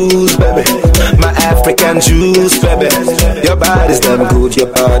the cruise, baby. My African juice, baby. Your body's damn good, your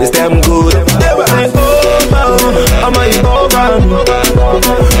body's damn good. I'm over me.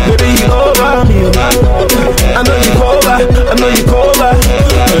 Baby, you over me. I know you over, I know you over.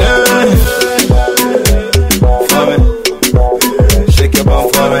 Yeah. For me, shake your bum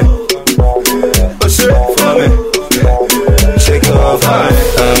for me. Oh shit, for me, shake your bum for me.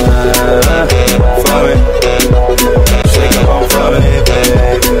 For me, shake your bum for me,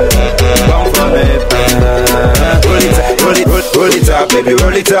 bum for me. Roll it up, baby,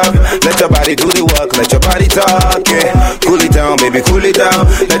 roll it up. Let your body do the work, let your body talk, yeah. Cool it down, baby, cool it down.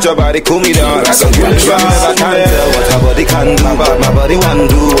 Let your body cool me down like a cool vibe. I can't tell what her body can do, but my body want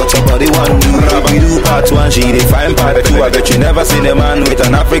do what your body want do. We do part one, she dey find part two. I bet you never seen a man with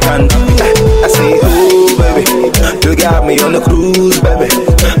an African. I say, oh, baby, you got me on the cruise, baby.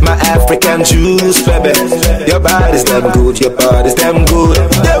 My African juice, baby. Your body's damn good, your body's damn good.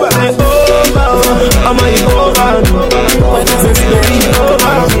 I'm over.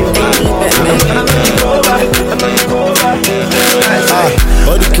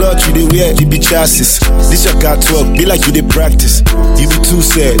 All the clothes you dey wear, you be chassis. This your car talk, be like you dey practice. You be too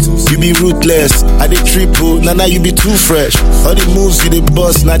sad, you be ruthless. I dey triple, now you be too fresh. All the moves you dey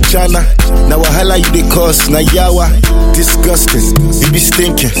bust, na chana. Now wahala you dey cause, na yawa. Disgusting, you be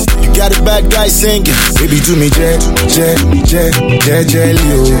stinking. You got a bad guy singing. Baby do me jelly,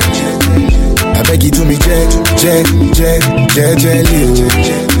 I beg you do me jelly,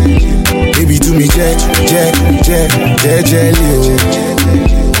 baby do me jelly,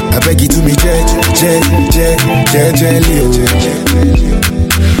 I beg you do me jelly.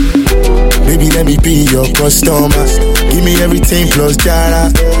 Baby let me be your customer. Give me everything plus jara.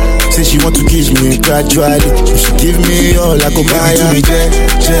 Say she want to give me gradually. So she give me all I go buy. Baby do me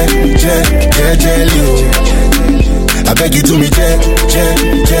jelly. I beg you do me jelly.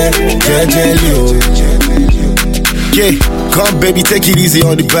 Yeah, come baby, take it easy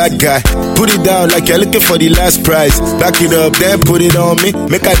on the bad guy. Put it down like you're looking for the last prize. Back it up, then put it on me.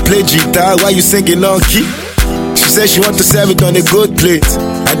 Make I play guitar while you singing on key. She said she want to serve it on a good plate,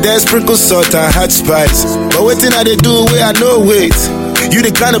 and then sprinkle salt and hot spice. But waiting how they do where I know wait. You the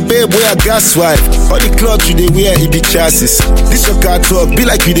kind of babe where I got swipe. All the clothes you dey wear, it be chassis. This your car talk, be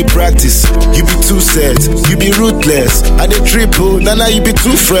like you dey practice. You be too sad, you be ruthless. I dey triple, now you be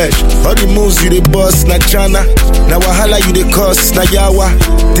too fresh. All the moves you dey bust, na chana. Now wahala you dey cause, na yawa.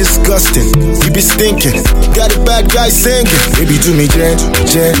 Disgusting, you be stinking. Got a bad guy singing. Baby do me jelly,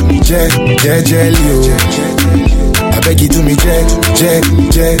 I beg you do me jelly.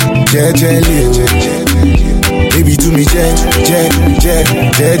 Baby do me jelly.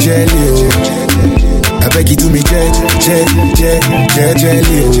 I beg you do me jelly.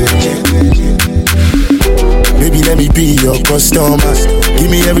 Baby let me be your customer. Give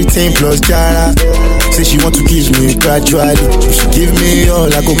me everything plus jara. Say she want to give me gradually. So she give me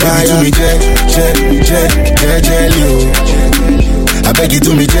all I go buy. Baby do me jelly. I beg you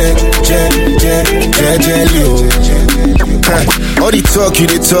do me jelly, oh. All the talk you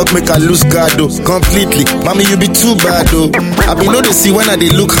they talk make I lose guard though, completely. Mommy you be too bad though. I be know they see when I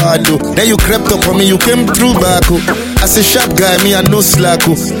they look hard though. Then you crept up on me, you came through back oh. As a sharp guy, me I no slack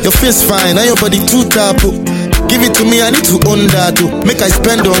oh. Your face fine, and your body too tap oh. Give it to me, I need to own that oh. Make I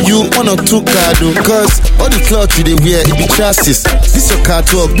spend on you 1 or 2 card oh. Cause all the clothes you they wear, it be chassis. This your car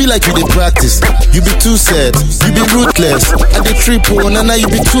talk, be like you they practice. You be too sad, you be ruthless. I they triple, now you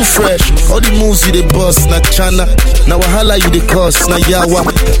be too fresh. All the moves you they bust, na chana. Now wahala you they cause, na yawa.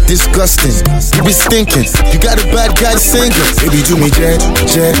 Disgusting, you be stinking. You got a bad guy singing. Baby do me jelly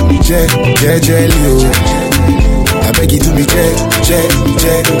oh. I beg you do me jelly oh.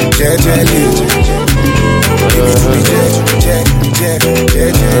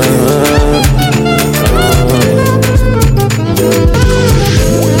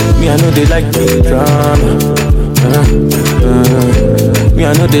 Me, I know they like me drama. Me,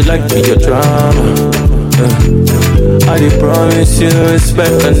 I know they like me your drama. I did promise you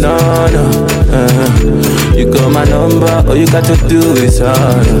respect and honor. You got my number, all you got to do is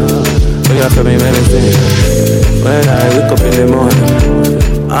honor. Oh, yeah, for me, everything. When I wake up in the morning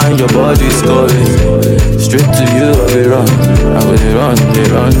and your body's calling, straight to you I will run. I will run.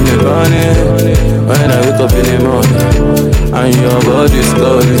 When I wake up in the morning and your body's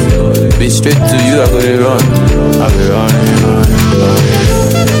calling, be straight to you I will run. I will run.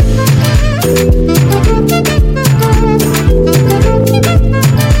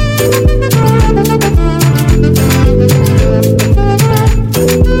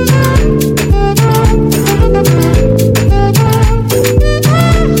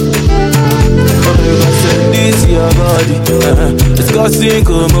 It's causing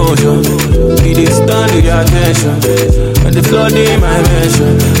commotion. It is standing your attention. And the flood in my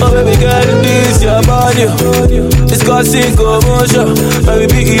mansion. Oh baby girl, this your body. It's causing commotion.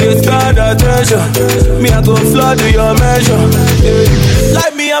 Baby, it is stand attention. Me I go flood to your measure.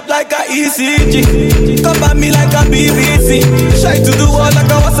 Light me up like a ECG. Come at me like a BBC. Shy to the wall like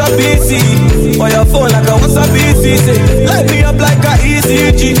a WhatsApp PC. On your phone like a WhatsApp PC. Light me up like a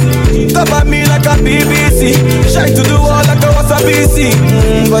ECG. Come at me like a BBC. Shy to the wall like a WhatsApp PC.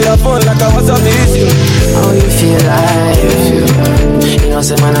 On your phone like a WhatsApp PC. How you feel like? You know,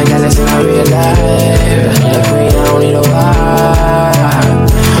 say man, I got this in a real life. Look me, I don't need a vibe.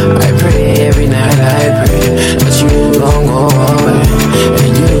 I pray every night, I pray that you don't go away.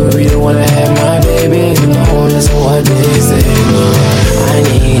 And you really wanna have my baby. You know, listen what they say. I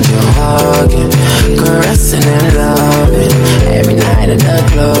need you hugging, caressing and loving every night at the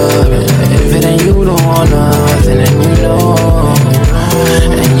club. If it ain't you, don't want nothing, and you know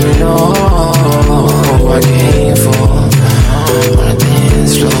I came for on a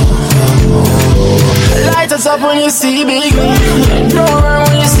dance floor. Light us up when you see big me, don't run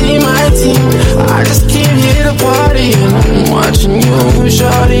when you see my team. I just came here to party and I'm watching you,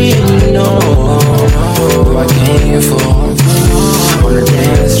 shawty, and you know I came for on the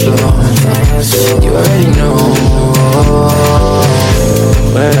dance floor. You already know.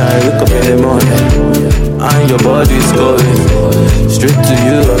 When I wake up in the morning and your body's calling, straight to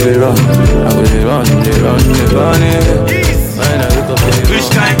you I will run. I will run. When I wake up in the morning. Which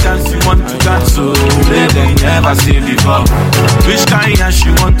kind dance you want to dance, oh, where they never see before? Which kind ass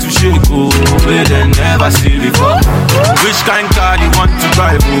you want to shake, oh, where they never see before? Which kind car you want to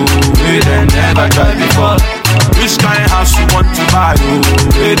drive, oh, where they never drive before? Which kind house you want to buy, oh,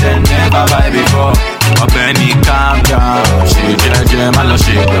 where they never buy before? Benny, calm down. She jeje, malo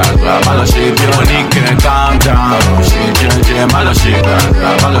she gra, malo she bio. Nike, calm down. She jeje, malo she gra,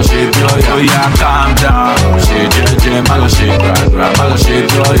 malo she bio. Oh yeah, calm down. She jeje, malo she gra, malo she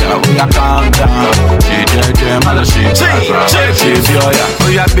bio. Oh yeah, calm down. She jeje, malo she gra, malo she bio. Oh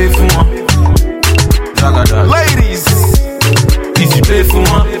yeah, pay for one. Ladies, easy pay for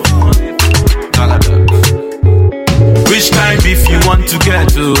one. Which kind beef you want to get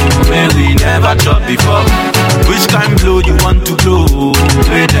to, where we never chop before? Which kind blow you want to blow,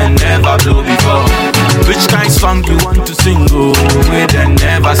 where they never blow before? Which kind song you want to sing, oh, where they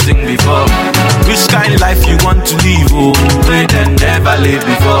never sing before? Which kind life you want to live, oh, where they never live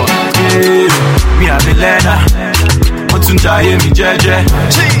before? Yeah, me I be leather, want to jaye me jeje.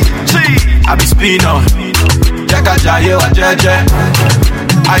 I be spinner, jaga jaye wa jeje.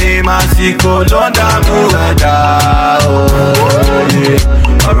 Ayé máa sì kó ló ń dààmú ẹ̀dá òye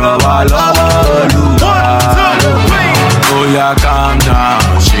ọ̀rọ̀ wa lọ́wọ́ Olúwa. Oya calm down,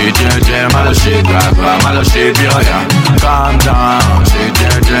 ṣe jẹ́jẹ́ má lọ ṣe gbàgbà, má lọ ṣe bí ọ̀yà. Calm down, ṣe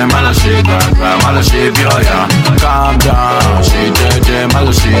jẹ́jẹ́ má lọ ṣe gbàgbà, má lọ ṣe bí ọ̀yà. Calm down, ṣe jẹ́jẹ́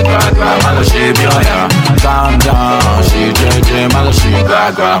malo she gaga, malo she bioya. Calm down, she jeje, malo she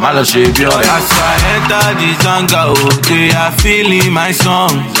gaga, malo she bioya. As I enter the jungle, oh, they are feeling my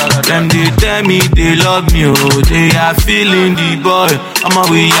song. Them they tell me they love me, oh, they are feeling the boy.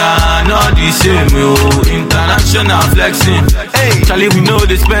 We are not the same, oh. International flexing. Hey, Charlie, we know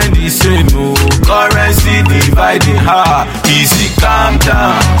they spend the same, oh. Currency dividing, ha. Easy, calm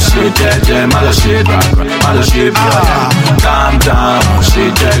down. Shit, jeje, malo shit, malo shit, calm down.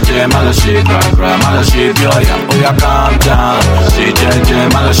 Shit, jeje, malo shit, malo shit, oh yeah, calm down. Shit, jeje,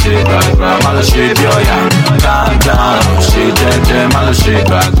 malo shit, calm down. Shit, jeje, malo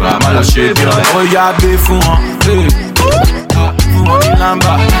shit, oh yeah, be for one, hey. Money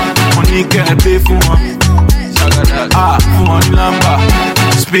number, money get pay for one. Money number,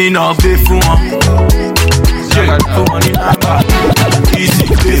 spin off pay for one. Yeah, money number, easy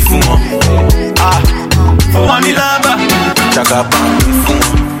pay for one. Money number, chaka pay for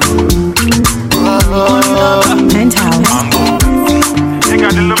one. Penthouse. They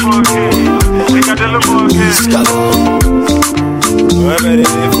got the little they got the little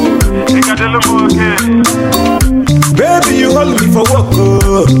they got the little Baby, you hold me for work,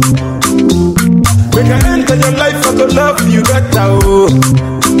 oh. Make I enter your life, I go love you better, oh.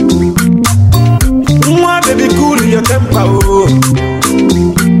 Baby, cool your temper, oh.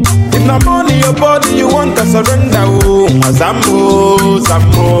 If not money, your body, you want to surrender, oh. Zambo,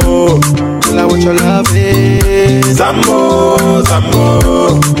 Zambo. Tell her what your love is. Zambo,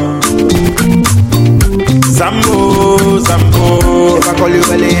 Zambo. Zambo, Zambo. If I call you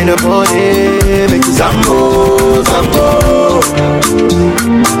early in the morning, make you Zambo, Zambo.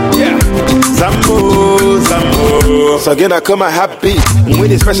 Yeah, Zambo, Zambo. So again I come a happy. When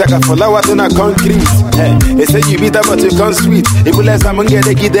it's fresh I got flower to not concrete. Hey, they say you beat up but you come sweet. If you let someone get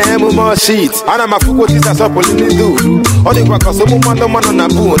they give them more sheets. And I'm a fool what is that up in the do. All the work so move on on a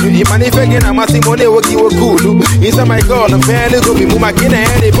boon. If man if again I'm a Simone will give a cool. Inside my girl and fairly go be move my kid and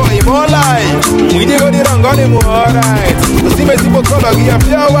any boy more life. We did go the wrong got him alright. You see my people color give a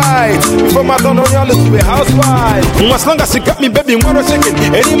pure white. Before my son on y'all to be a housewife. As long as you got me baby what a second.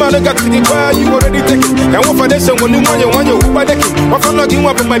 Any man who got to the fire you already taken. And what for this when you want you Uber decking. What for not giving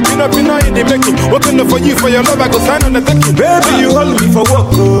up on my peanut in the making. Working for you for your love I go sign on the taking. Baby you hold me for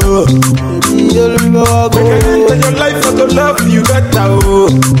work, oh. Baby you hold me for work, oh. Make I enter your life I go love you better, oh.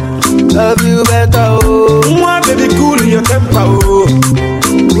 Love you better, oh. Baby cool your temper, oh.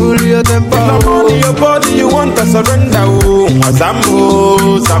 Cool your temper, oh. If not your body you want to surrender, oh.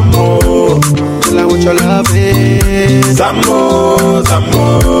 Zambo, Zambo. Tell her what your love is. Zambo,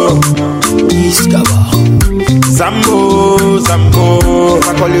 Zambo. Discover. Zambo, Zambo. If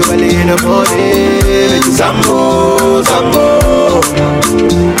I call you early in the morning, Zambo, Zambo.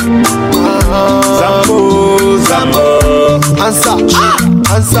 Zambo, Zambo. Answer,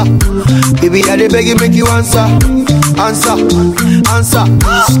 answer. Baby, I dey beg you make you answer. Answer, answer.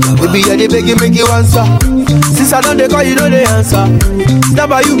 Baby, I dey beg you make you answer. Since I don't dey call you, don't dey answer. Stand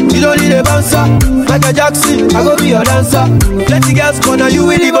by you, you don't need a bouncer. Michael Jackson, I go be your dancer. Plenty girls corner you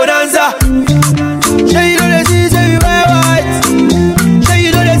with the bonanza. Say you know they see, say you wear white. Say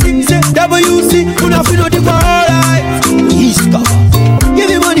you know they see, say WC. Una feel no the alright. East cover. Give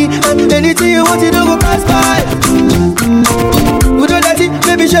me money and anything you want, you don't go pass by. We know that it,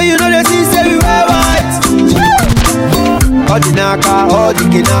 baby, say you know they see, say you wear white. All the naka, all the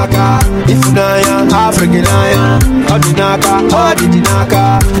kinaka. If you know African iron. All the naka, all the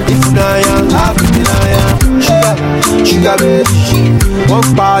naka. If you know African iron. Sugar baby.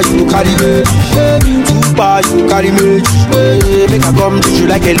 One bar you carry me. Two bar you carry me. Make I come to you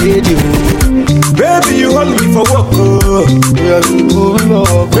like a lady. Baby you hold me for work, oh.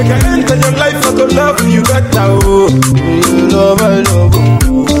 Make I enter your life I go love you better, oh. Love I love, oh.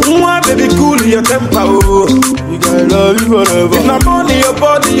 Baby cool your temper, oh. I love you forever. If not money your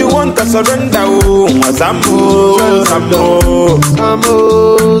body you want to surrender, oh. Zambo, Zambo.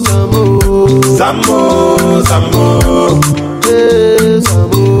 Zambo, Zambo. Zambo, Zambo.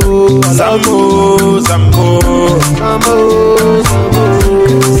 Zambo, Zambo. Zambo,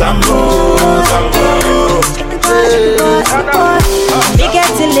 Zambo. Zambo, We get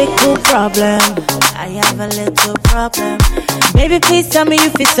a little problem. I have a little problem. Baby, please tell me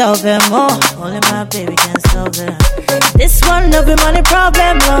if it's solve them. Oh, only my baby can solve them. This one no be money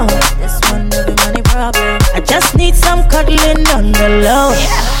problem, no. This one no be money problem. I just need some cuddling on the low.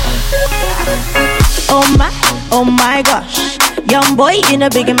 Oh my gosh. Young boy in a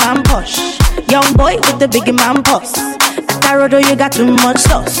big man push. Young boy with the big man pulse. Rodo, you got too much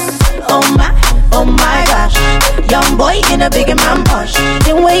sauce. Oh my gosh. Young boy in a big man push.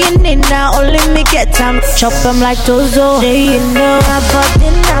 The way you need now, only me get time. Chop them like Tozo. Do you know about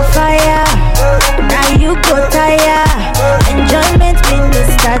dinner fire? Now you go tire. Enjoyment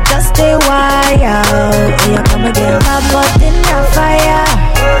minister, just stay wild. Here come again. About dinner fire.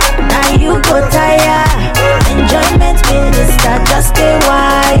 Now you go tire. Enjoyment minister, just stay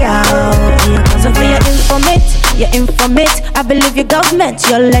wild. Here comes for your informate. I believe your government,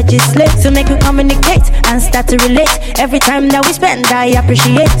 your legislate. So make you communicate and start to relate. Every time that we spend, I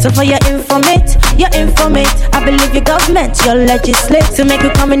appreciate. So for your informate. I believe your government, your legislate. So make you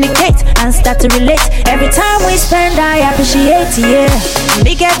communicate and start to relate. Every time we spend, I appreciate, yeah.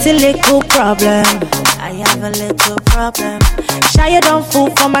 Me get a little problem. I have a little problem. Shy you don't fool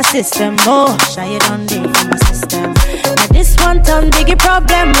for my system, oh. Shy you don't deal for my system. Now this one turn biggie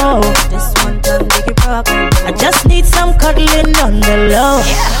problem, oh. This one turn biggie problem. I just need some cuddling on the low.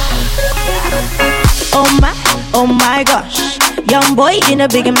 Oh my gosh. Young boy in a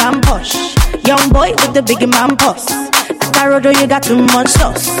big man push. Young boy with the big man pulse. Rodo, you got too much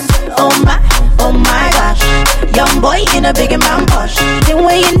sauce. Oh my gosh. Young boy in a big man push. The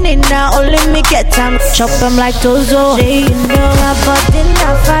way you need now, only me get time. Chop them like Tozo. Do you know about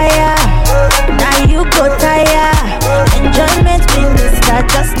dinner fire? Now you go tire. Enjoyment minister,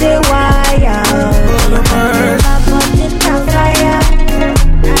 just stay wild. About dinner fire.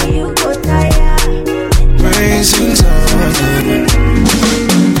 Now you go tire. Praising God.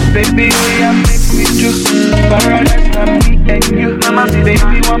 Baby, we are make me do paradise for me and you.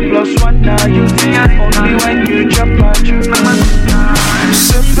 Baby, 1+1 now you. Only when you jump out you.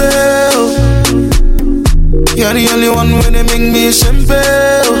 Simple. You're the only one when they make me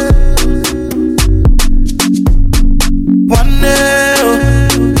simple. One nail.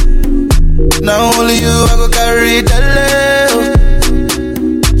 Now only you I go carry the love.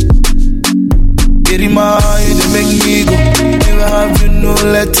 Get in my eye, they make me go. Never have you no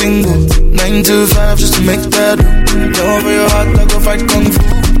letting go. 9 to 5 just to make that do. Don't over your heart, I go fight kung fu.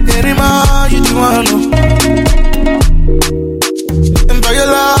 Get in my eye, you do I know. And for your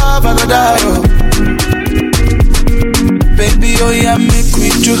love, I go die, oh. Baby, oh yeah, make we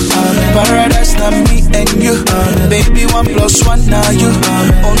do. Paradise, now me and you. Baby, 1+1 now you.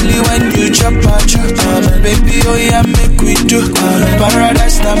 Only when you jump out you. Baby, oh yeah, make we do.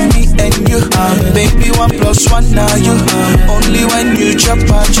 Paradise, now me and you. Baby, 1+1 now you. Only when you jump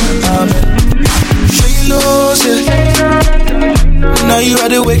out you. She knows it. Now you are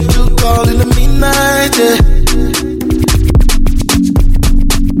the wake to call in the midnight, yeah.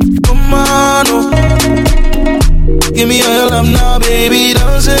 Come on, oh. Give me all your love now, baby,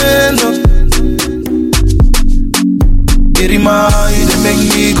 don't say no. Get in my eye, they make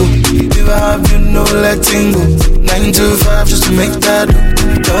me go. Never have you no letting go. 9 to 5 just to make that do.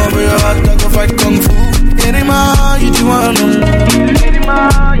 Don't over your heart, I go fight kung fu. Get in my eye, you do I know. Get in my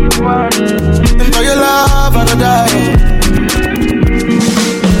eye, you do I know. And for your love, I go die.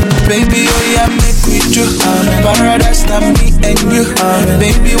 Baby, oh yeah, make we do. Paradise, now me and you.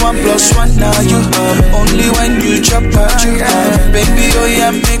 Baby, 1+1 now you. Only when you jump out you. Baby, oh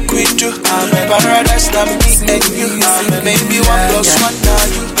yeah, make we do. Paradise, now me and you. Baby, 1+1 now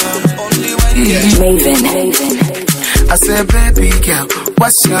you. Only when you Maven. I said, baby girl,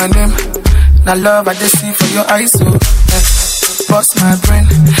 what's your name? Now love I just see for your eyes, so bust my brain.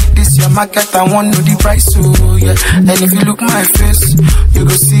 This your market, I want know the price, so yeah. And if you look my face, you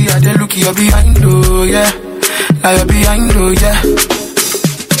go see how they look you're behind, oh yeah. Now you're behind, oh yeah.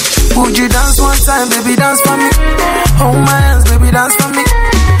 Would you dance one time, baby, dance for me? Hold my hands, baby, dance for me.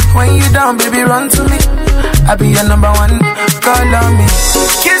 When you down, baby, run to me. I be your number one, call on me.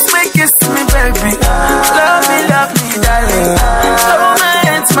 Kiss me, baby. Love me, darling. Hold my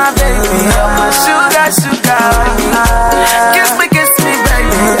hands, my baby. You're my sugar, honey. Kiss me,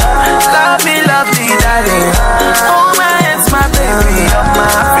 baby. Love me, darling. Hold my hands, my baby. You're my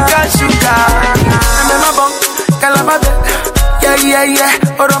African sugar. I'm in my bunk, calababe. Yeah.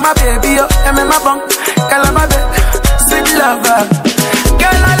 Hold on, my baby. I'm in my bunk, calababe. Sweet lover.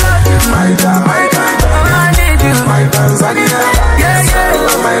 Girl, I love you. My God. I need you. My Tanzania. Yeah.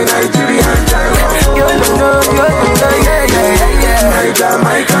 My Nigerian child. You know, yeah.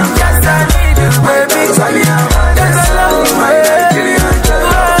 My God. Yes, I need you, baby. Tanzania. Yes, I love you, my Nigerian child.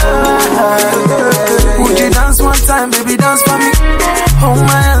 Would you dance one time, baby, dance for me? Hold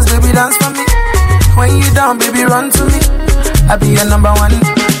my hands, baby, dance for me. When you down, baby, run to me. I be your number one,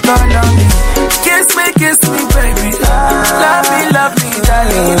 call on me. Kiss me, baby. Love me,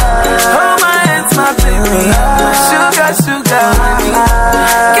 darling. Hold my hands, my baby. My sugar, honey.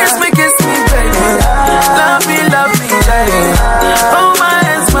 Kiss me, baby. Love me, darling.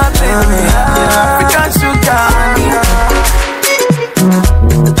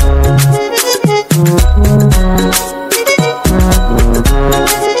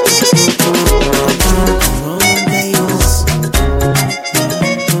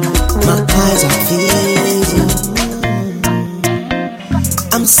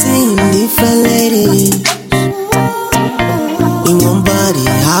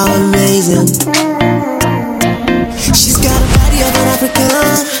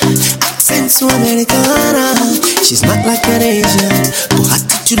 so Americana. She's smart like an Asian, oh,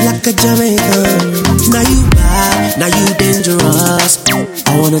 attitude like a Jamaican. Now you bad, now you dangerous.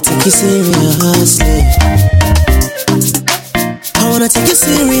 I wanna take you seriously. I wanna take you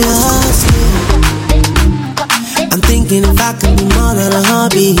seriously. I'm thinking if I can be more than a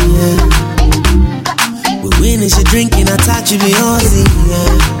hobby, yeah. We're winning, she drinking, I touch you, be Aussie,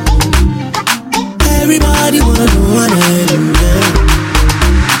 yeah. Everybody wanna know my name, yeah.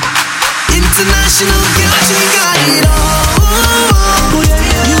 International girl, she got it all. Oh,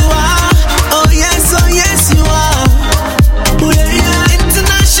 yeah, you are. Oh yes, you are. Oh, yeah.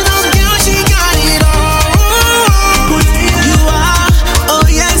 International girl, she got it all. Oh, yeah, you are. Oh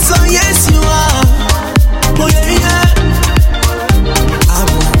yes, you are. Oh, yeah. I've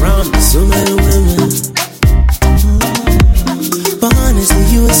been around so many women, but honestly,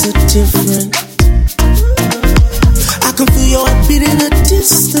 you are so different. I can feel your heartbeat in a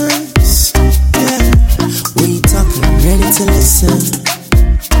distance. Yeah, when you talking, I'm ready to listen.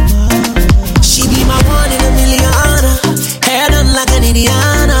 She be my one in a million, hair done like an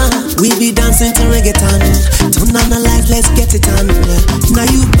Indiana. We be dancing to reggaeton. Turn on the light, let's get it on. Now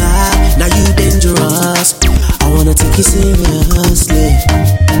you bad, now you dangerous. I wanna take you seriously.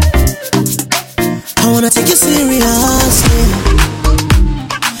 I wanna take you seriously.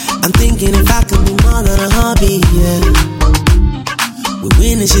 I'm thinking if I can be more than a hobby, yeah. We're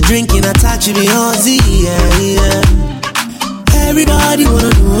winning, she drinking, I touch you, be Aussie, yeah. Everybody wanna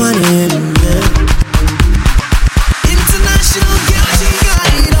know my name, yeah. International girl, she got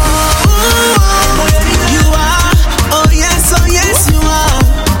it all. Oh, yeah, you are. Oh yes, you are.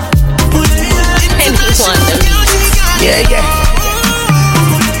 Oh, yeah. International girl, she got it all.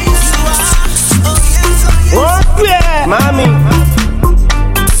 Oh yeah, mommy.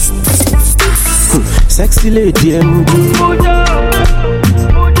 Sexy lady, Muju.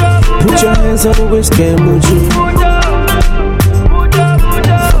 Put your hands on the waist, Muju.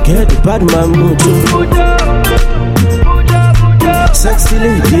 Forget the bad man, Muju. Sexy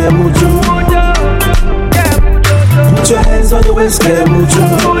lady, Muju. Put your hands on the waist, Muju.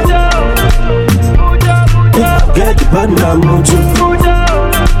 Forget the bad man, Muju.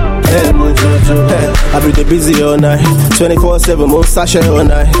 Hey, I be the busy all night, 24/7, more sashay all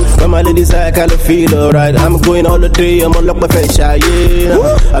night. When my ladies I kinda feel alright. I'm going all the day, I'm on lock my face, yeah.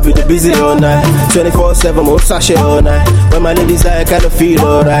 I be the busy all night, 24/7, more sashay all night. When my ladies I kinda feel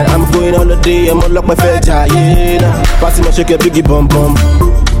alright. I'm going all the day, I'm on lock my face, yeah. Passing my shake a biggie bum bum.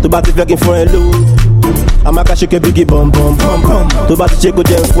 To back the fucking for a loop. I'm a shake a biggie bum bum bum bum. To back the check with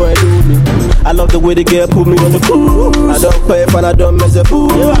them for a loop. I love the way the girl put me on the cruise. I don't pay if I don't mess up. The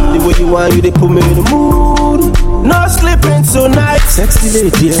way you want you, they put me in the mood. No sleeping tonight. Sexy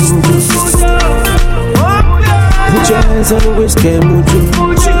lady, put your hands on the waist, Muju.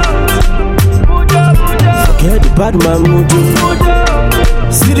 Forget the bad man, Muju.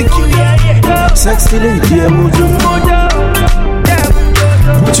 See the cute, yeah. Sexy lady, Muju.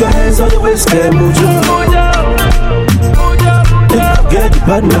 Put your hands on the waist, Muju. Forget the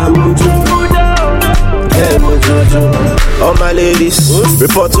bad man, Muju. All my ladies,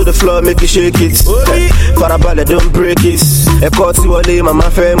 report to the floor, make you shake it. Farabale, don't break it. Ekoti wale, mama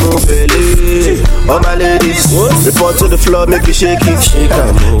fe move. All my ladies, report to the floor, make you shake it.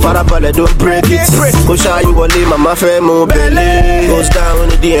 Farabale, don't break it. Kosha you wale, mama fe move. Goes down on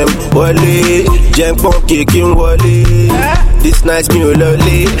the DM, wale. Jam pump kicking wale. This night's me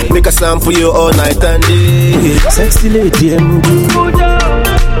lovely. Make a sound for you all night and day. Sexy lady,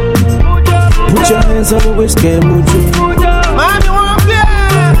 put your hands on the waist, Muju. Mommy, want me?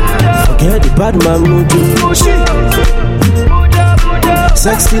 Forget the bad man, Muju.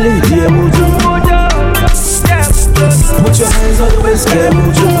 Sexy lady, Muju. Put your hands on the waist,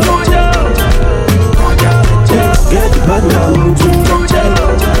 Muju. Forget the bad man, Muju.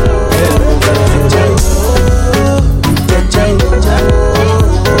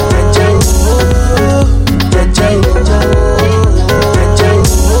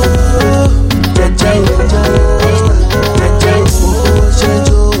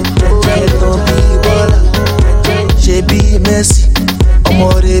 Messi,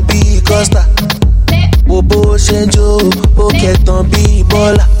 ọmọdé bíi Costa, bòbó ṣe ń jó, ó kẹtàn bíi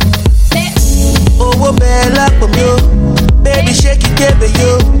Bọ́lá. Owó bẹ́ẹ̀ lápò mi ó, baby shake it kébé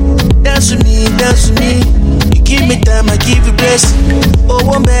yó. Dance with me, you give me time, I give you blessing.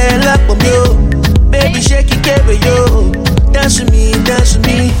 Owó bẹ́ẹ̀ lápò mi ó, baby shake it kébé yó. Dance with me,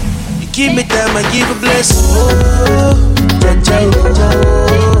 you give me time, I give you blessing. Oh,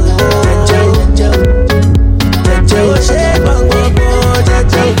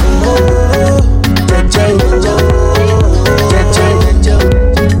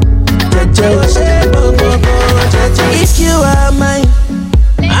 jaja,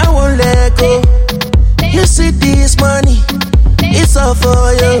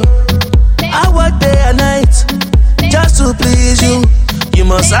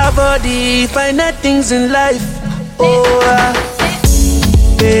 Cause our body finer things in life. Oh,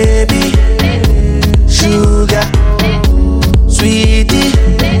 baby, sugar, sweetie,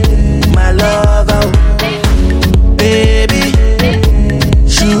 my lover. Baby,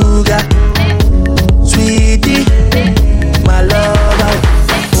 sugar, sweetie, my lover.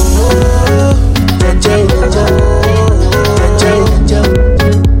 Oh,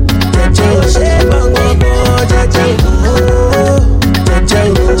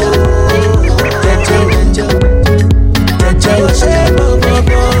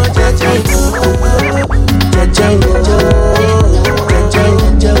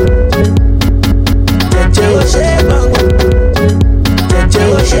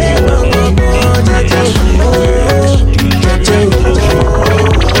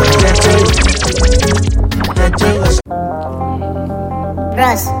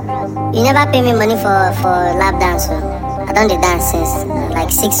 Bros, you never pay me money for lap dance. So I done the dance since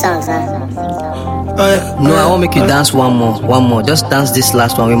like 6 songs. No, I won't make you dance one more. Just dance this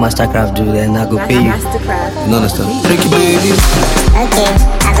last one with Mastercraft do, then I go pay you. No understand? Okay,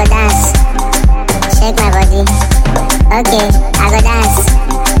 I go dance. Shake my body. Okay, I go dance.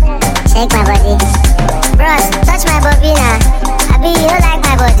 Shake my body. Bros, touch my body now. I be you like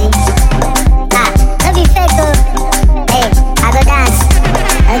my body. Don't be fake though. Hey, I go dance.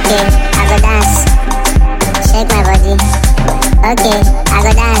 Okay, I go dance. Shake my body. Okay, I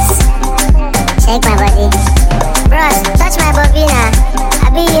go dance. Shake my body. Bros, touch my body now. I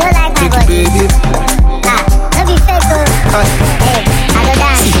be you like my body. Don't be fake though. Hey, I go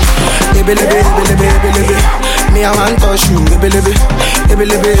dance. Me I want touch you,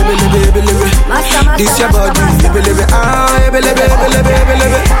 this your body,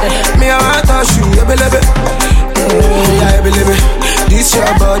 me I want touch you, yeah, this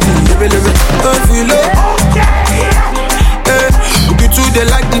your body, don't feel it. You two they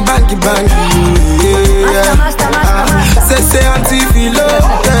like the bangy, yeah. Say auntie feel it.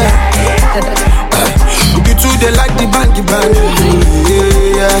 You two they like the bangy,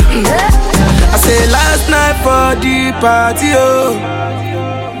 yeah. I say last night for the party, oh.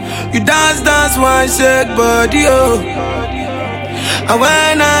 You dance, one shake body, oh. And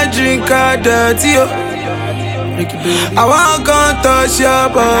when I drink a dirty, oh, I won't come touch your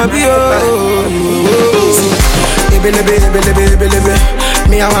body, oh.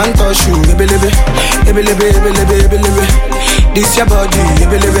 Me I want touch you, this your body,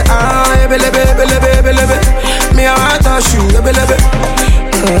 me I want touch you,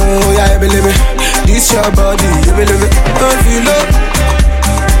 oh yeah, this your body, don't feel it.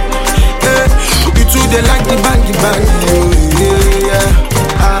 You two they like the bangy, yeah.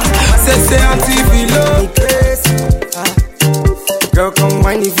 Say auntie feel it. Girl, come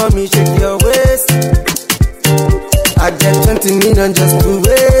whine it for me, shake your waist. I get 20 million just to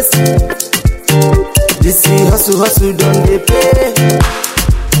waste. This hustle, don't they pay?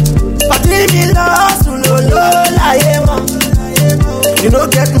 But leave me hustle, you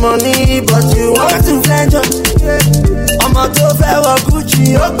don't get money, but you want to flange up. I'm a tough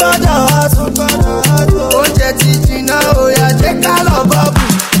Gucci, oh God, hustle. Oh, Jetty, now, oh, yeah, check out of bubble.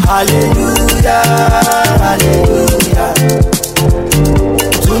 Hallelujah, hallelujah.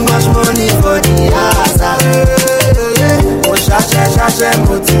 Too much money for the asa. Oh, shashe,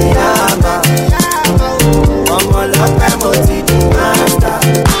 motiyama. Omo lope, moti di master.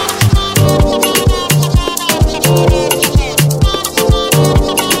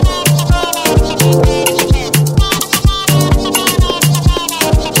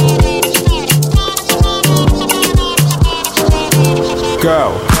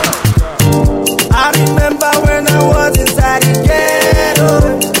 Go. I remember when I was inside the ghetto.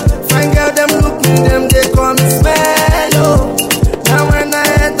 Fine girl, them look me, them they call me Smello. Now when I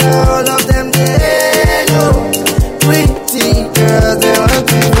enter, all of them they hello. Pretty girls, they want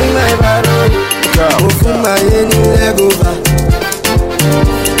to bring my bottle. Open my any leg over.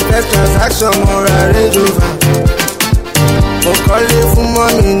 First transaction, more I range over. Oh, call it for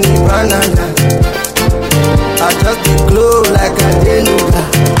money, ni banana. I just be glow like a deluga.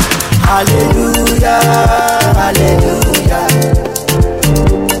 Hallelujah, hallelujah.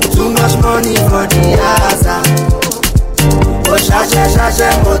 Too much money for the asa. Oh, shashe,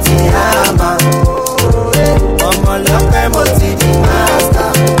 motiyama. Omo lope, moti di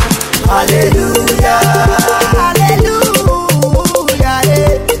master. Hallelujah, hallelujah.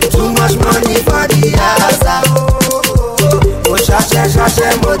 Too much money for the asa. Oh, shashe,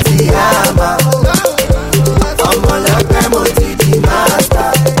 motiyama. Omo lope, moti di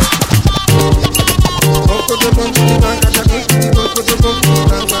master.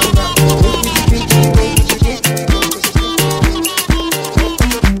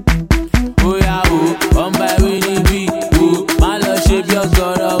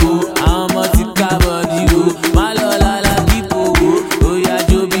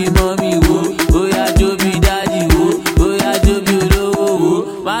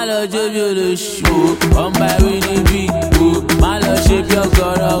 má lọ jó bí olóṣù o. One by winning big o, má lọ ṣe bí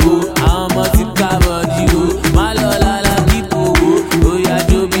ọgọrọ o. Àwọn ọmọ ti ká bọ̀dí o, má lọ lálá kíkó o. Bóyá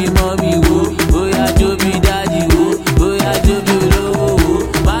jó bí mọ́mí o, bóyá jó bí dádì o, bóyá jó bí olówó o.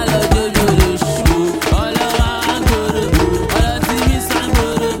 Má lọ jó bí olóṣù o. Ọlọ́wọ́ àgọ́rò, ọlọ́tí mi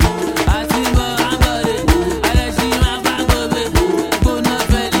sàngòrò. Àti bọ̀ àgọ́rè, ẹlẹ́sìn máa bá gòbè. Gbóná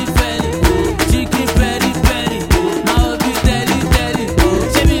fẹ́lifẹ́li, chicken pẹ́ripẹ́ri. Máa ó bí tẹ́lítẹ́lì,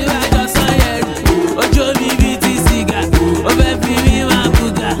 ṣé mi wá jọ sọ́yẹ̀rì? Ojú mi bí ti sìgá, ó fẹ́ fi mí máa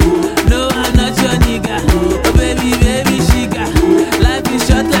bùgà. No, I'm not your nigga. Oh baby, baby, sugar. Life is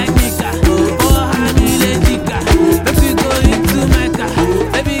short like Nika. Oh, honey, lady car. If we go into Mecca,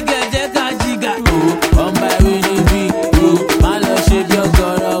 baby, get jeka jiga. Oh, on my winning beat. Oh, my love shape your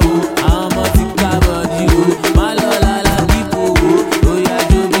girl. Oh, I'm a tika body. Oh, my love la la people. Oh, yeah,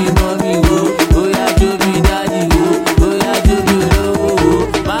 do be mommy. Oh, yeah, do be daddy. Oh, yeah, do be low. Oh,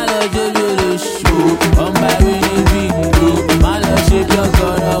 my love do be low. Oh, on my winning beat. Oh, my love shape your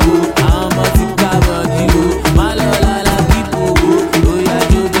girl. Oh, I'm a tika body. Oh, my love la la people. Oh, yeah,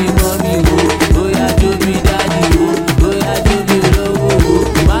 do be mommy. Oh, yeah, do be daddy. Oh, yeah, do be low.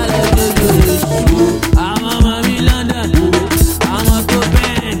 My love do be low. I'm a mommy London. I'm a go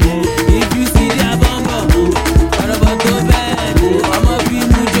band. If you see their bumbo, what about go band? I'm a be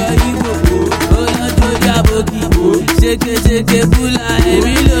mujo Igbo. Oh, yeah, do ya boki. Shake, shake, bula.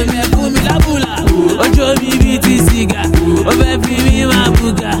 Emi lo me fún mi la bula. Ojo mi bí ti sìgá. Oh, baby, me my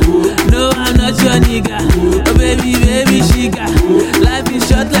buga. No, I'm not your nigga. Oh, baby, baby, sugar. Life is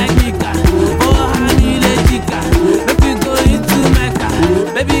short like Nika. Oh, honey, lady car. If we go into Mecca,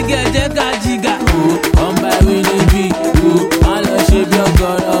 baby, get jeka